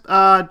 guys.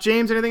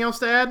 James, anything else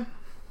to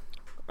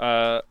add?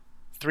 3-0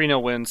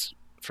 wins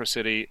for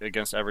City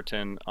against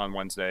Everton on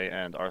Wednesday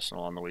and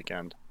Arsenal on the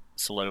weekend,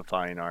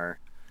 solidifying our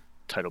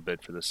title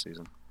bid for this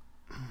season.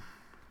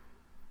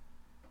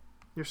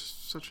 You're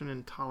such an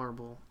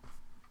intolerable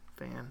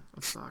fan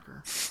of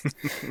soccer. I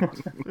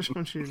just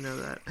want you to know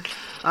that.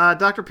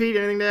 Dr. Pete,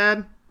 anything to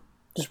add?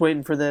 Just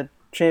waiting for that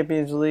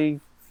Champions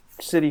League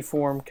City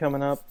form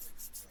coming up.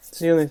 It's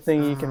the only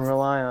thing you can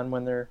rely on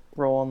when they're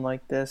rolling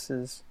like this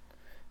is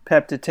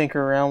Pep to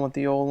tinker around with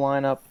the old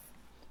lineup.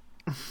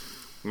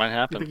 Might You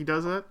happen. think he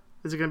does that?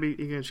 Is it gonna be?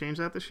 You gonna change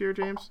that this year,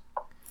 James?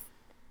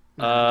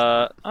 He's He's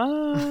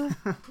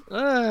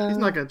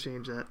not gonna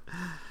change that.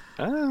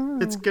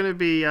 It's gonna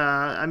be.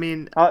 I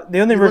mean, The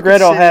only you look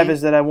regret at I'll have City-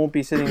 is that I won't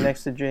be sitting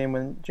next to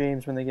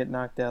James when they get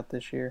knocked out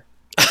this year.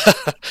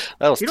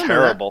 That was You don't know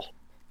that. terrible.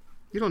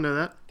 you don't know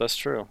that. That's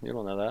true. You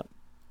don't know that.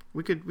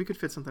 We could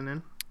fit something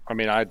in. I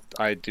mean,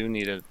 I do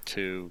need it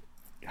to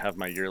have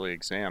my yearly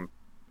exam.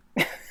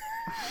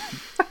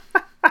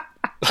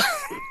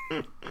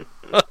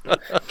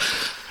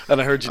 And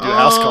I heard you do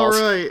house calls.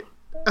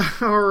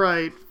 All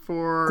right.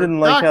 For Didn't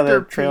like how Dr.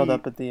 that trailed Pete,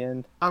 up at the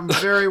end. I'm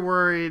very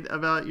worried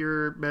about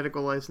your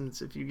medical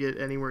license if you get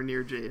anywhere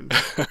near James.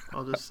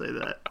 I'll just say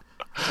that.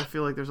 I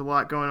feel like there's a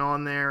lot going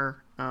on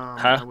there.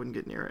 I wouldn't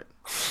get near it.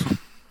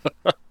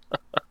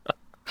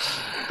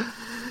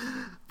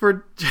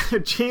 For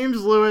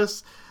James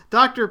Lewis,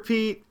 Dr.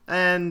 Pete,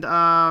 and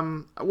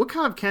what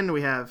kind of Ken do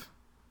we have?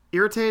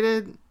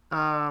 Irritated? We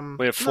have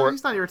No, four.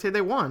 he's not irritated.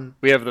 They won.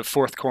 We have the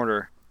fourth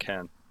corner,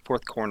 Ken.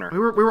 Fourth corner.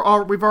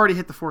 We've already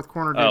hit the fourth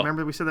corner, dude. Oh.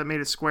 Remember we said that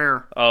made it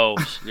square. Oh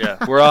yeah,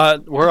 we're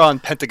on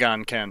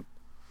Pentagon, Ken.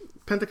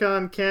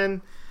 Pentagon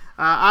Ken.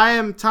 I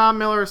am Tom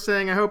Miller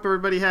saying I hope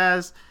everybody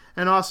has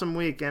an awesome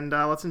week, and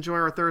let's enjoy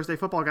our Thursday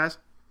football, guys.